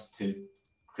important for us to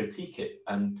critique it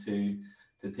and to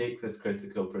take this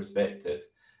critical perspective,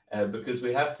 because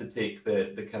we have to take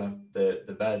the kind of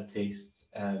the bad tastes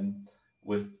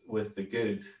with the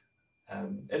good,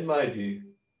 in my view.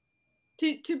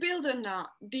 To build on that,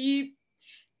 do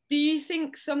you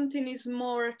think something is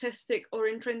more artistic or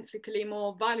intrinsically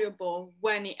more valuable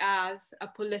when it has a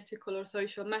political or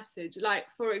social message? Like,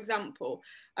 for example,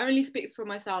 I only speak for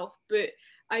myself, but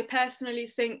I personally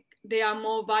think they are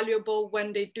more valuable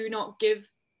when they do not give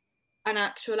an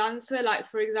actual answer. Like,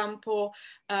 for example,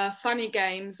 Funny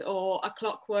Games or A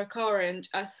Clockwork Orange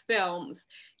as films,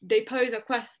 they pose a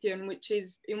question, which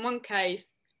is, in one case,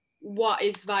 what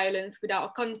is violence without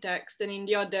a context, and in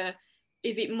the other,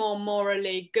 is it more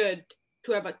morally good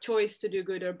to have a choice to do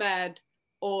good or bad,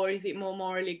 or is it more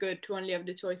morally good to only have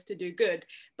the choice to do good?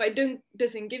 But it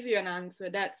doesn't give you an answer.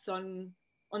 That's on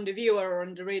the viewer or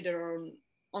on the reader or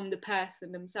on the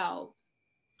person themselves.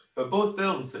 But both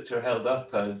films which are held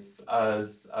up as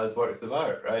works of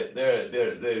art, right?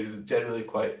 They're generally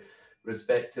quite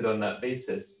respected on that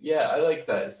basis. Yeah, I like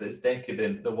that. It's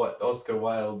decadent. What Oscar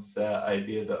Wilde's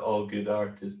idea that all good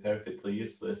art is perfectly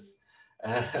useless.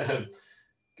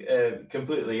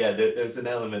 Completely, yeah. There's an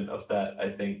element of that, I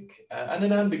think, and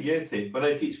an ambiguity. When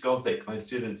I teach Gothic, my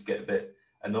students get a bit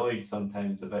annoyed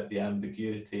sometimes about the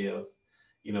ambiguity of,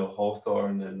 you know,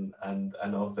 Hawthorne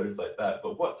and authors like that.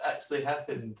 But what actually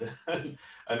happened,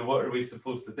 and what are we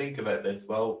supposed to think about this?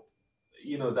 Well,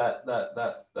 you know,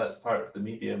 that's part of the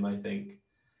medium, I think.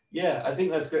 Yeah, I think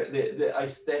that's great. The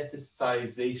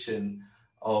aestheticization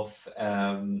of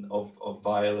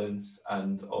violence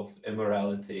and of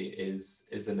immorality is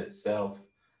in itself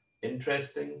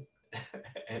interesting.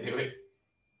 Anyway,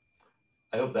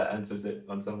 I hope that answers it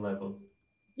on some level.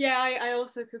 Yeah, I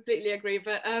also completely agree,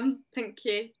 but thank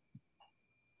you.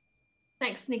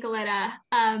 Thanks, Nicoletta.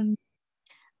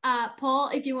 Paul,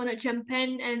 if you want to jump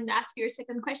in and ask your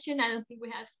second question, I don't think we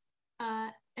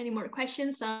have any more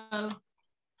questions, so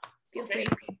feel free.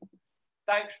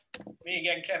 Thanks. Me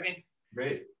again, Kevin.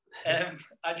 Great.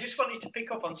 I just wanted to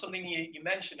pick up on something you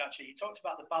mentioned, actually. You talked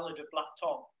about the Ballad of Black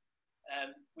Tom,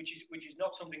 which is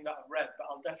not something that I've read, but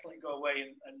I'll definitely go away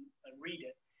and read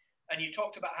it. And you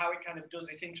talked about how it kind of does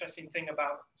this interesting thing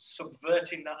about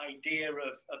subverting that idea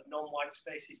of non-white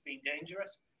spaces being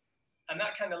dangerous. And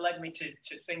that kind of led me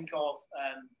to think of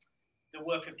the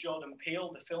work of Jordan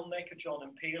Peele, the filmmaker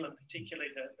Jordan Peele, and particularly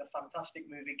the fantastic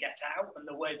movie Get Out, and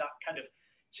the way that kind of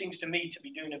seems to me to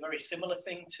be doing a very similar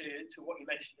thing to what you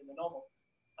mentioned in the novel.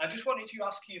 I just wanted to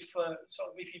ask you for sort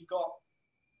of if you've got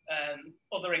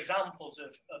other examples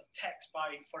of text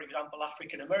by, for example,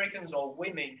 African Americans or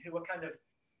women who are kind of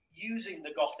using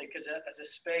the Gothic as a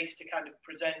space to kind of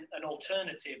present an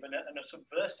alternative and a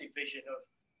subversive vision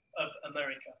of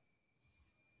America.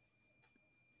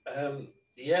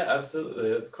 Yeah, absolutely.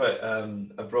 That's quite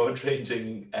a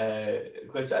broad-ranging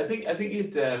question. I think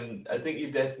you'd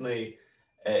definitely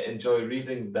enjoy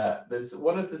reading that. There's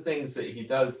one of the things that he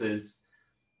does is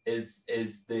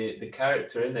the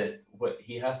character in it. What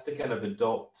he has to kind of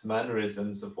adopt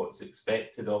mannerisms of what's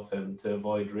expected of him to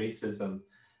avoid racism.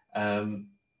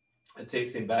 It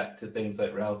takes him back to things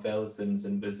like Ralph Ellison's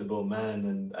Invisible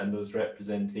Man and those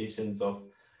representations of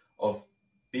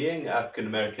being African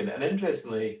American. And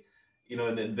interestingly, you know,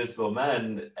 in Invisible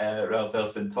Man, Ralph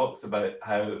Ellison talks about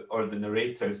how, or the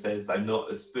narrator says, "I'm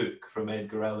not a spook" from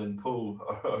Edgar Allan Poe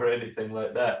or anything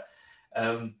like that.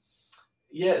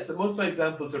 Yeah, so most of my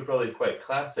examples are probably quite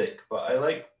classic, but I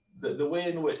like the way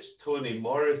in which Toni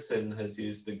Morrison has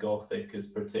used the Gothic is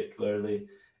particularly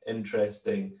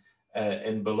interesting.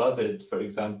 In Beloved, for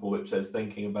example, which I was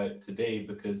thinking about today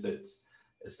because it's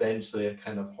essentially a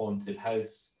kind of haunted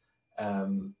house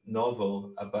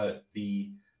novel about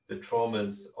the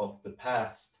traumas of the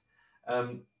past.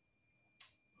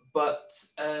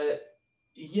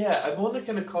 Yeah, I'm only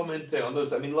kind of commenting on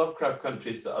those. I mean, Lovecraft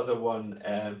Country is the other one.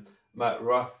 Matt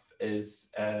Ruff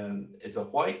is a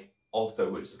white author,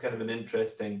 which is kind of an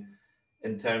interesting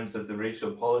in terms of the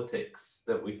racial politics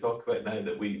that we talk about now,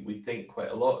 that we think quite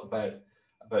a lot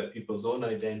about people's own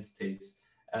identities.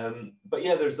 But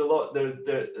yeah, there's a lot there.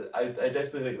 I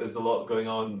definitely think there's a lot going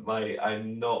on.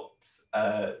 I'm not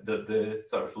the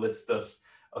sort of list of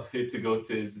who to go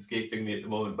to is escaping me at the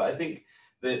moment. But I think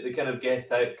the kind of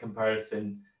Get Out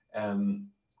comparison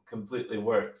completely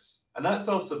works. And that's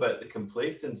also about the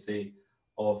complacency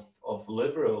of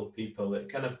liberal people.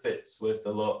 It kind of fits with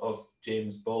a lot of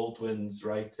James Baldwin's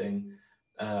writing,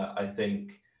 I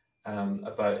think,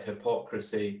 about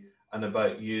hypocrisy and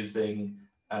about using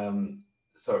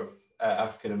sort of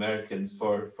African Americans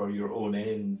for your own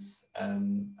ends.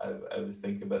 I was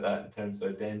thinking about that in terms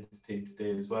of identity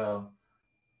today as well.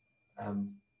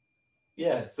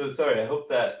 Yeah, so sorry, I hope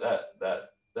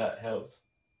that helps.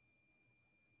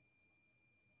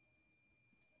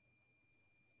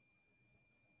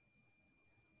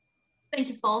 Thank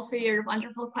you, Paul, for your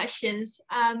wonderful questions.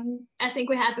 I think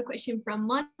we have a question from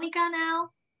Monica now.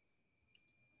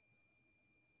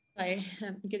 Hi,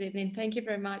 good evening. Thank you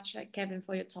very much, Kevin,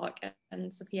 for your talk,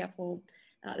 and Sofía for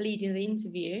leading the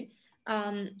interview.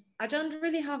 I don't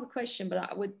really have a question, but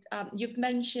I would. You've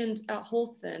mentioned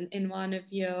Hawthorne in one of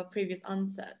your previous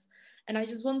answers, and I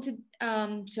just wanted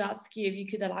to ask you if you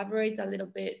could elaborate a little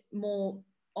bit more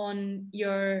on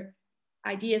your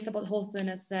ideas about Hawthorne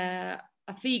as a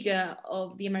figure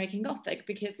of the American Gothic,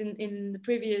 because in the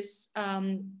previous,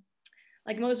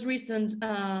 like most recent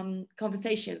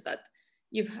conversations that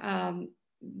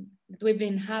we've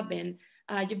been having,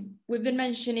 we've been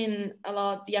mentioning a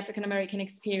lot the African American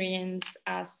experience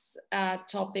as a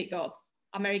topic of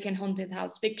American haunted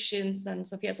house fictions, and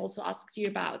Sophia's also asked you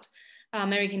about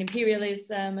American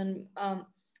imperialism, and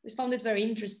just found it very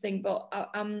interesting. But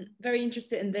I'm very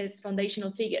interested in these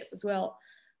foundational figures as well,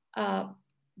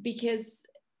 because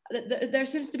there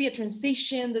seems to be a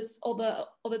transition. There's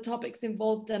other topics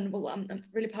involved, and well, I'm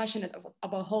really passionate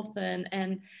about Hawthorne,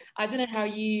 and I don't know how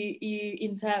you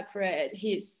interpret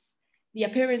the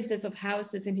appearances of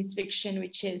houses in his fiction,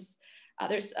 which is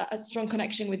there's a strong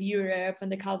connection with Europe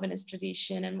and the Calvinist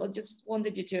tradition, and we'll just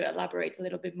wanted you to elaborate a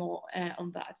little bit more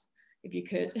on that, if you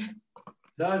could.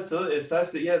 No, absolutely. It's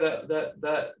fascinating. Yeah,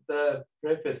 the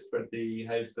preface for the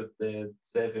House of the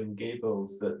Seven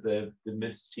Gables, that the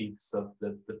mischiefs of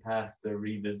the past are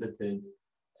revisited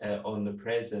on the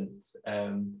present.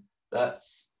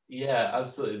 That's, yeah,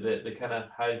 absolutely the kind of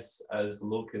house as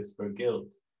locus for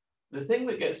guilt. The thing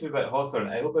that gets me about Hawthorne,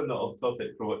 I hope I'm not off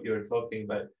topic for what you were talking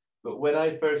about, but when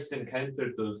I first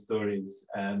encountered those stories,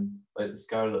 like The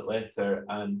Scarlet Letter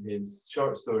and his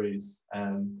short stories,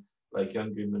 like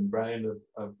Young Goodman Brown,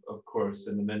 of course,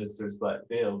 and The Minister's Black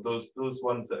Veil, those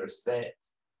ones that are set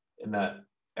in that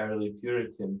early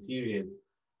Puritan period,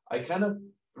 I kind of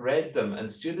read them,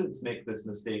 and students make this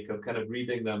mistake of kind of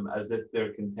reading them as if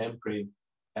they're contemporary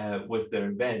with their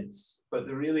events. But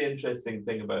the really interesting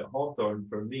thing about Hawthorne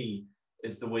for me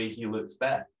is the way he looks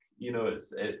back. You know,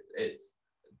 it's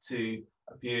to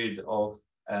a period of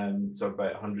sort of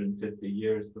about 150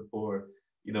 years before,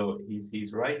 you know,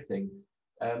 he's writing.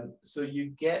 So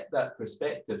you get that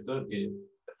perspective, don't you?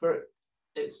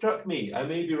 It struck me, I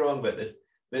may be wrong about this,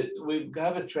 but we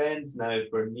have a trend now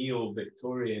for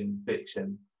neo-Victorian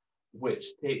fiction,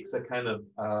 which takes a kind of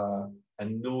a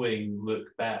knowing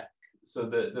look back. So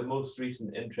the most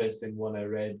recent interesting one I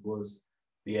read was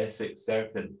The Essex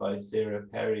Serpent by Sarah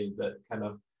Perry, that kind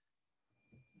of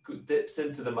dips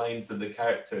into the minds of the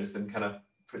characters and kind of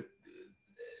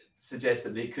suggests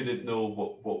that they couldn't know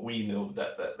what we know,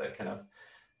 that kind of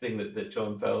thing that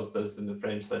John Fowles does in The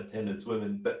French Lieutenant's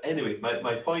Women. But anyway,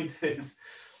 my point is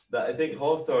that I think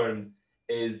Hawthorne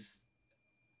is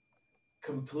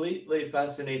completely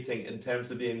fascinating in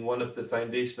terms of being one of the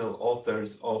foundational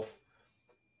authors of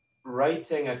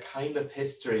writing a kind of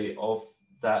history of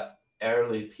that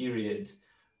early period,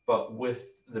 but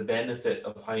with the benefit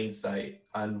of hindsight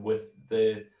and with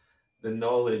the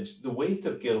knowledge, the weight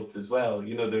of guilt as well.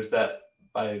 You know, there's that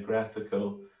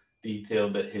biographical detail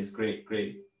that his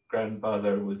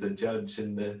great-great-grandfather was a judge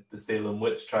in the Salem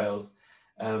witch trials.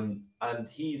 And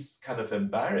he's kind of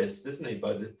embarrassed, isn't he,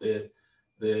 by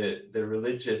the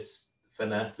religious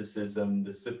fanaticism,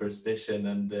 the superstition,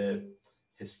 and the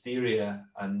hysteria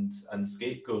and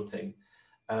scapegoating.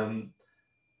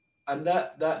 And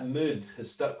that mood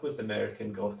has stuck with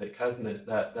American Gothic, hasn't it?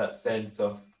 That sense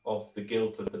of the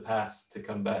guilt of the past to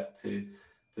come back to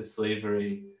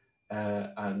slavery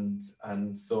and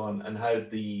so on, and how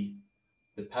the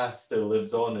past still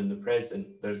lives on in the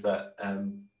present. There's that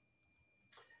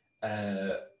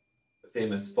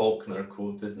famous Faulkner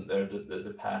quote, isn't there? That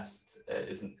the past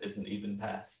isn't even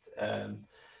past.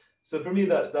 So for me,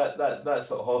 that's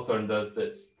what Hawthorne does.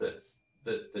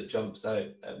 That jumps out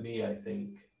at me, I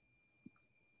think.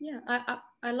 Yeah,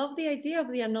 I love the idea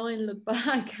of the annoying look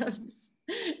back. I'm just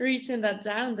reaching that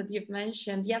down that you've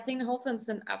mentioned. Yeah, I think Hawthorne's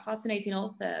a fascinating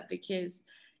author because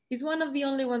he's one of the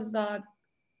only ones that,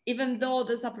 even though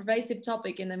there's a pervasive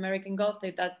topic in American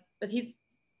Gothic, that he's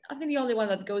I think the only one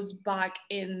that goes back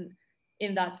in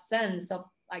that sense of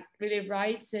like really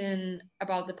writing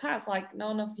about the past. Like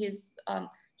none of his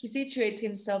he situates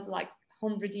himself like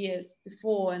 100 years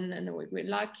before, and we're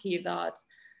lucky that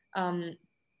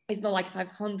it's not like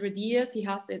 500 years. He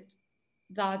has it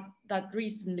that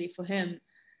recently for him.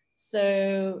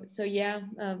 So yeah,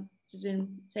 just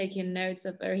been taking notes.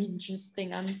 A very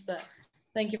interesting answer.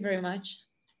 Thank you very much.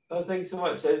 Oh, thanks so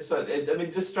much. I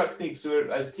mean, just struck me because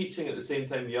I was teaching at the same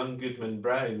time Young Goodman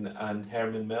Brown and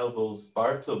Herman Melville's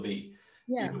Bartleby,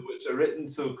 Yeah. you know, which are written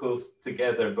so close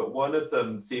together, but one of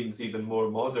them seems even more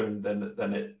modern than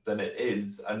it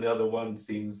is, and the other one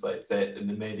seems like set in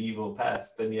the medieval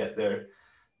past, and yet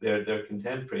they're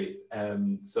contemporary.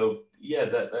 So yeah,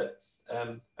 that's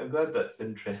I'm glad that's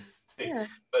interesting. Yeah.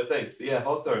 But thanks. Yeah,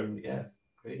 Hawthorne. Yeah.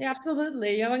 Great. Yeah,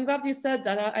 absolutely. I'm glad you said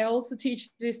that. I also teach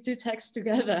these two texts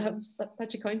together. That's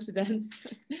such a coincidence.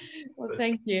 Well,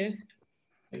 thank you.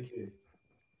 Thank you.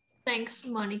 Thanks,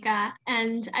 Monica.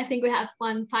 And I think we have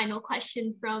one final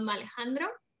question from Alejandro.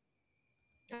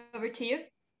 Over to you.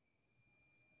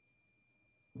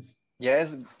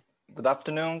 Yes, good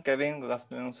afternoon, Kevin. Good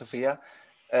afternoon, Sofía.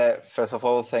 First of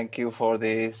all, thank you for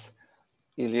this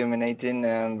illuminating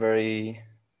and very,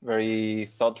 very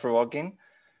thought-provoking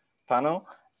panel.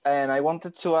 And I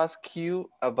wanted to ask you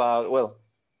about, well,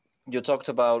 you talked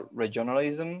about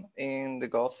regionalism in the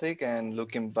Gothic and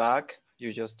looking back,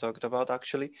 you just talked about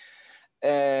actually.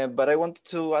 But I wanted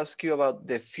to ask you about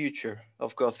the future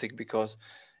of Gothic because,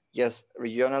 yes,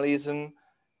 regionalism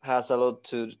has a lot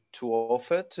to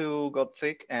offer to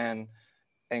Gothic, and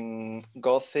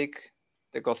Gothic,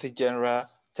 the Gothic genre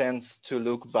tends to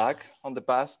look back on the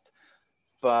past.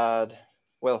 But,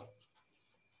 well,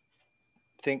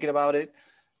 thinking about it,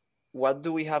 what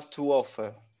do we have to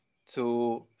offer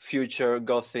to future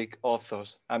Gothic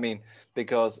authors? I mean,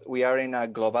 because we are in a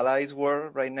globalized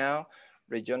world right now,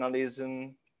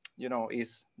 regionalism, you know,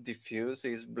 is diffuse,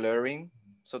 is blurring,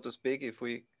 so to speak, if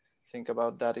we think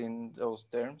about that in those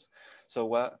terms. So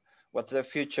what's the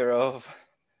future of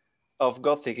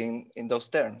Gothic in those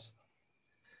terms?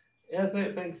 Yeah,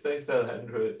 thanks,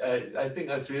 Alejandro. I think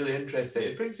that's really interesting.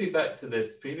 It brings me back to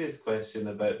this previous question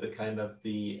about the kind of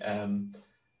the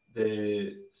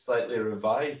slightly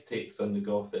revised takes on the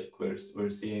Gothic we're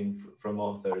seeing from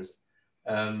authors.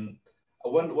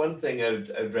 One thing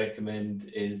I'd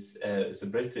recommend is it's a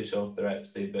British author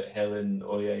actually, but Helen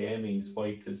Oyeyemi's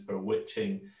White is for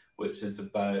Witching, which is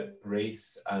about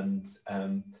race and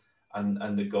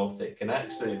the Gothic, and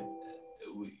actually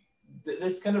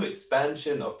this kind of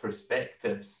expansion of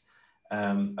perspectives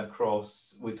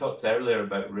across. We talked earlier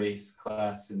about race,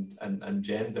 class, and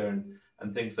gender,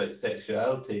 and things like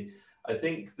sexuality. I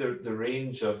think the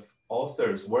range of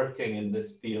authors working in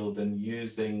this field and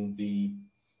using the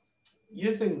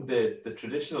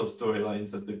traditional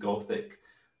storylines of the Gothic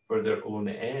for their own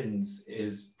ends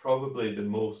is probably the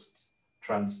most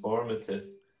transformative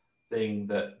thing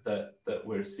that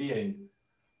we're seeing.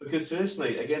 Because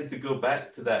traditionally, again, to go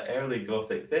back to that early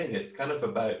Gothic thing, it's kind of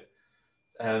about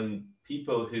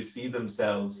people who see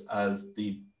themselves as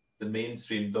the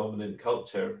mainstream dominant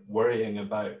culture worrying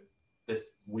about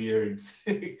this weird,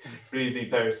 crazy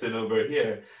person over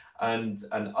here, and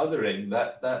othering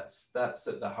that's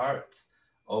at the heart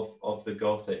of the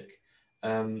Gothic.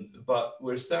 But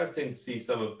we're starting to see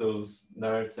some of those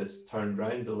narratives turned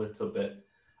around a little bit,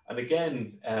 and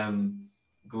again,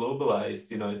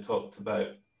 globalized. You know, I talked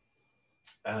about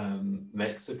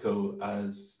Mexico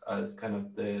as kind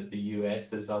of the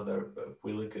US's other, but if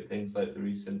we look at things like the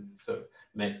recent sort of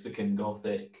Mexican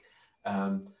Gothic,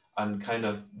 and kind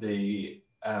of the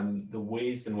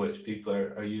ways in which people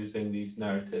are using these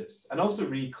narratives, and also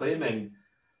reclaiming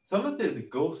some of the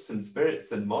ghosts and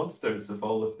spirits and monsters of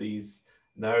all of these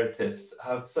narratives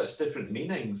have such different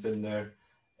meanings in their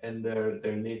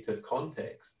native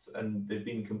contexts, and they've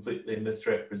been completely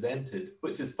misrepresented,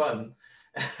 which is fun.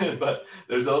 But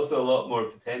there's also a lot more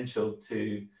potential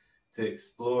to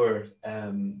explore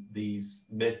these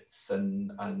myths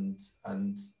and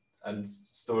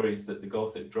stories that the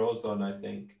Gothic draws on. I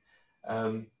think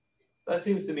that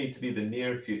seems to me to be the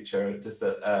near future, just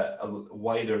a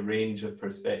wider range of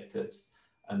perspectives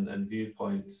and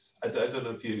viewpoints. I don't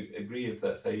know if you agree, if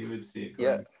that's how you would see it going.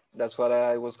 Yeah, that's what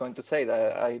I was going to say.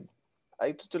 That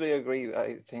I totally agree.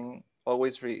 I think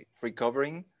always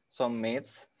recovering some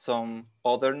myths, some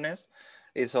otherness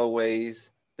is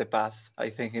always the path, I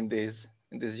think, in this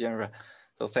genre.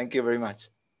 So thank you very much.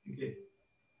 Okay.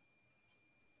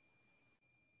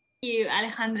 Thank you,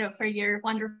 Alejandro, for your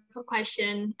wonderful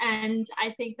question. And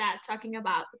I think that talking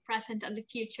about the present and the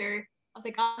future of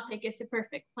the Gothic is a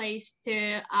perfect place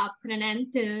to put an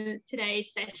end to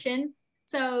today's session.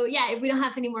 So yeah, if we don't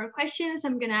have any more questions,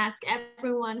 I'm gonna ask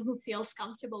everyone who feels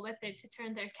comfortable with it to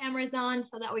turn their cameras on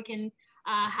so that we can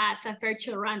have a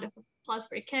virtual round of applause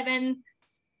for Kevin.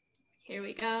 Here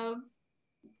we go.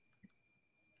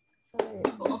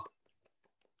 Cool.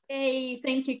 Hey,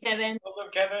 thank you, Kevin.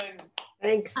 Welcome, Kevin.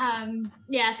 Thanks.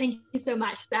 Yeah, thank you so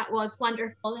much. That was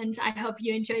wonderful, and I hope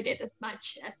you enjoyed it as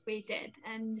much as we did.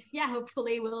 And yeah,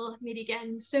 hopefully we'll meet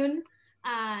again soon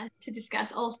to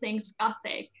discuss all things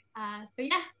Gothic. So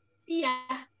yeah, see ya.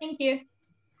 Thank you.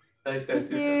 Thanks, guys.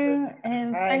 Thank you,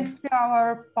 and thanks to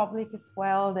our public as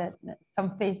well, that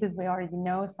some faces we already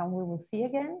know, some we will see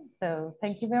again. So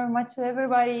thank you very much to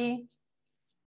everybody.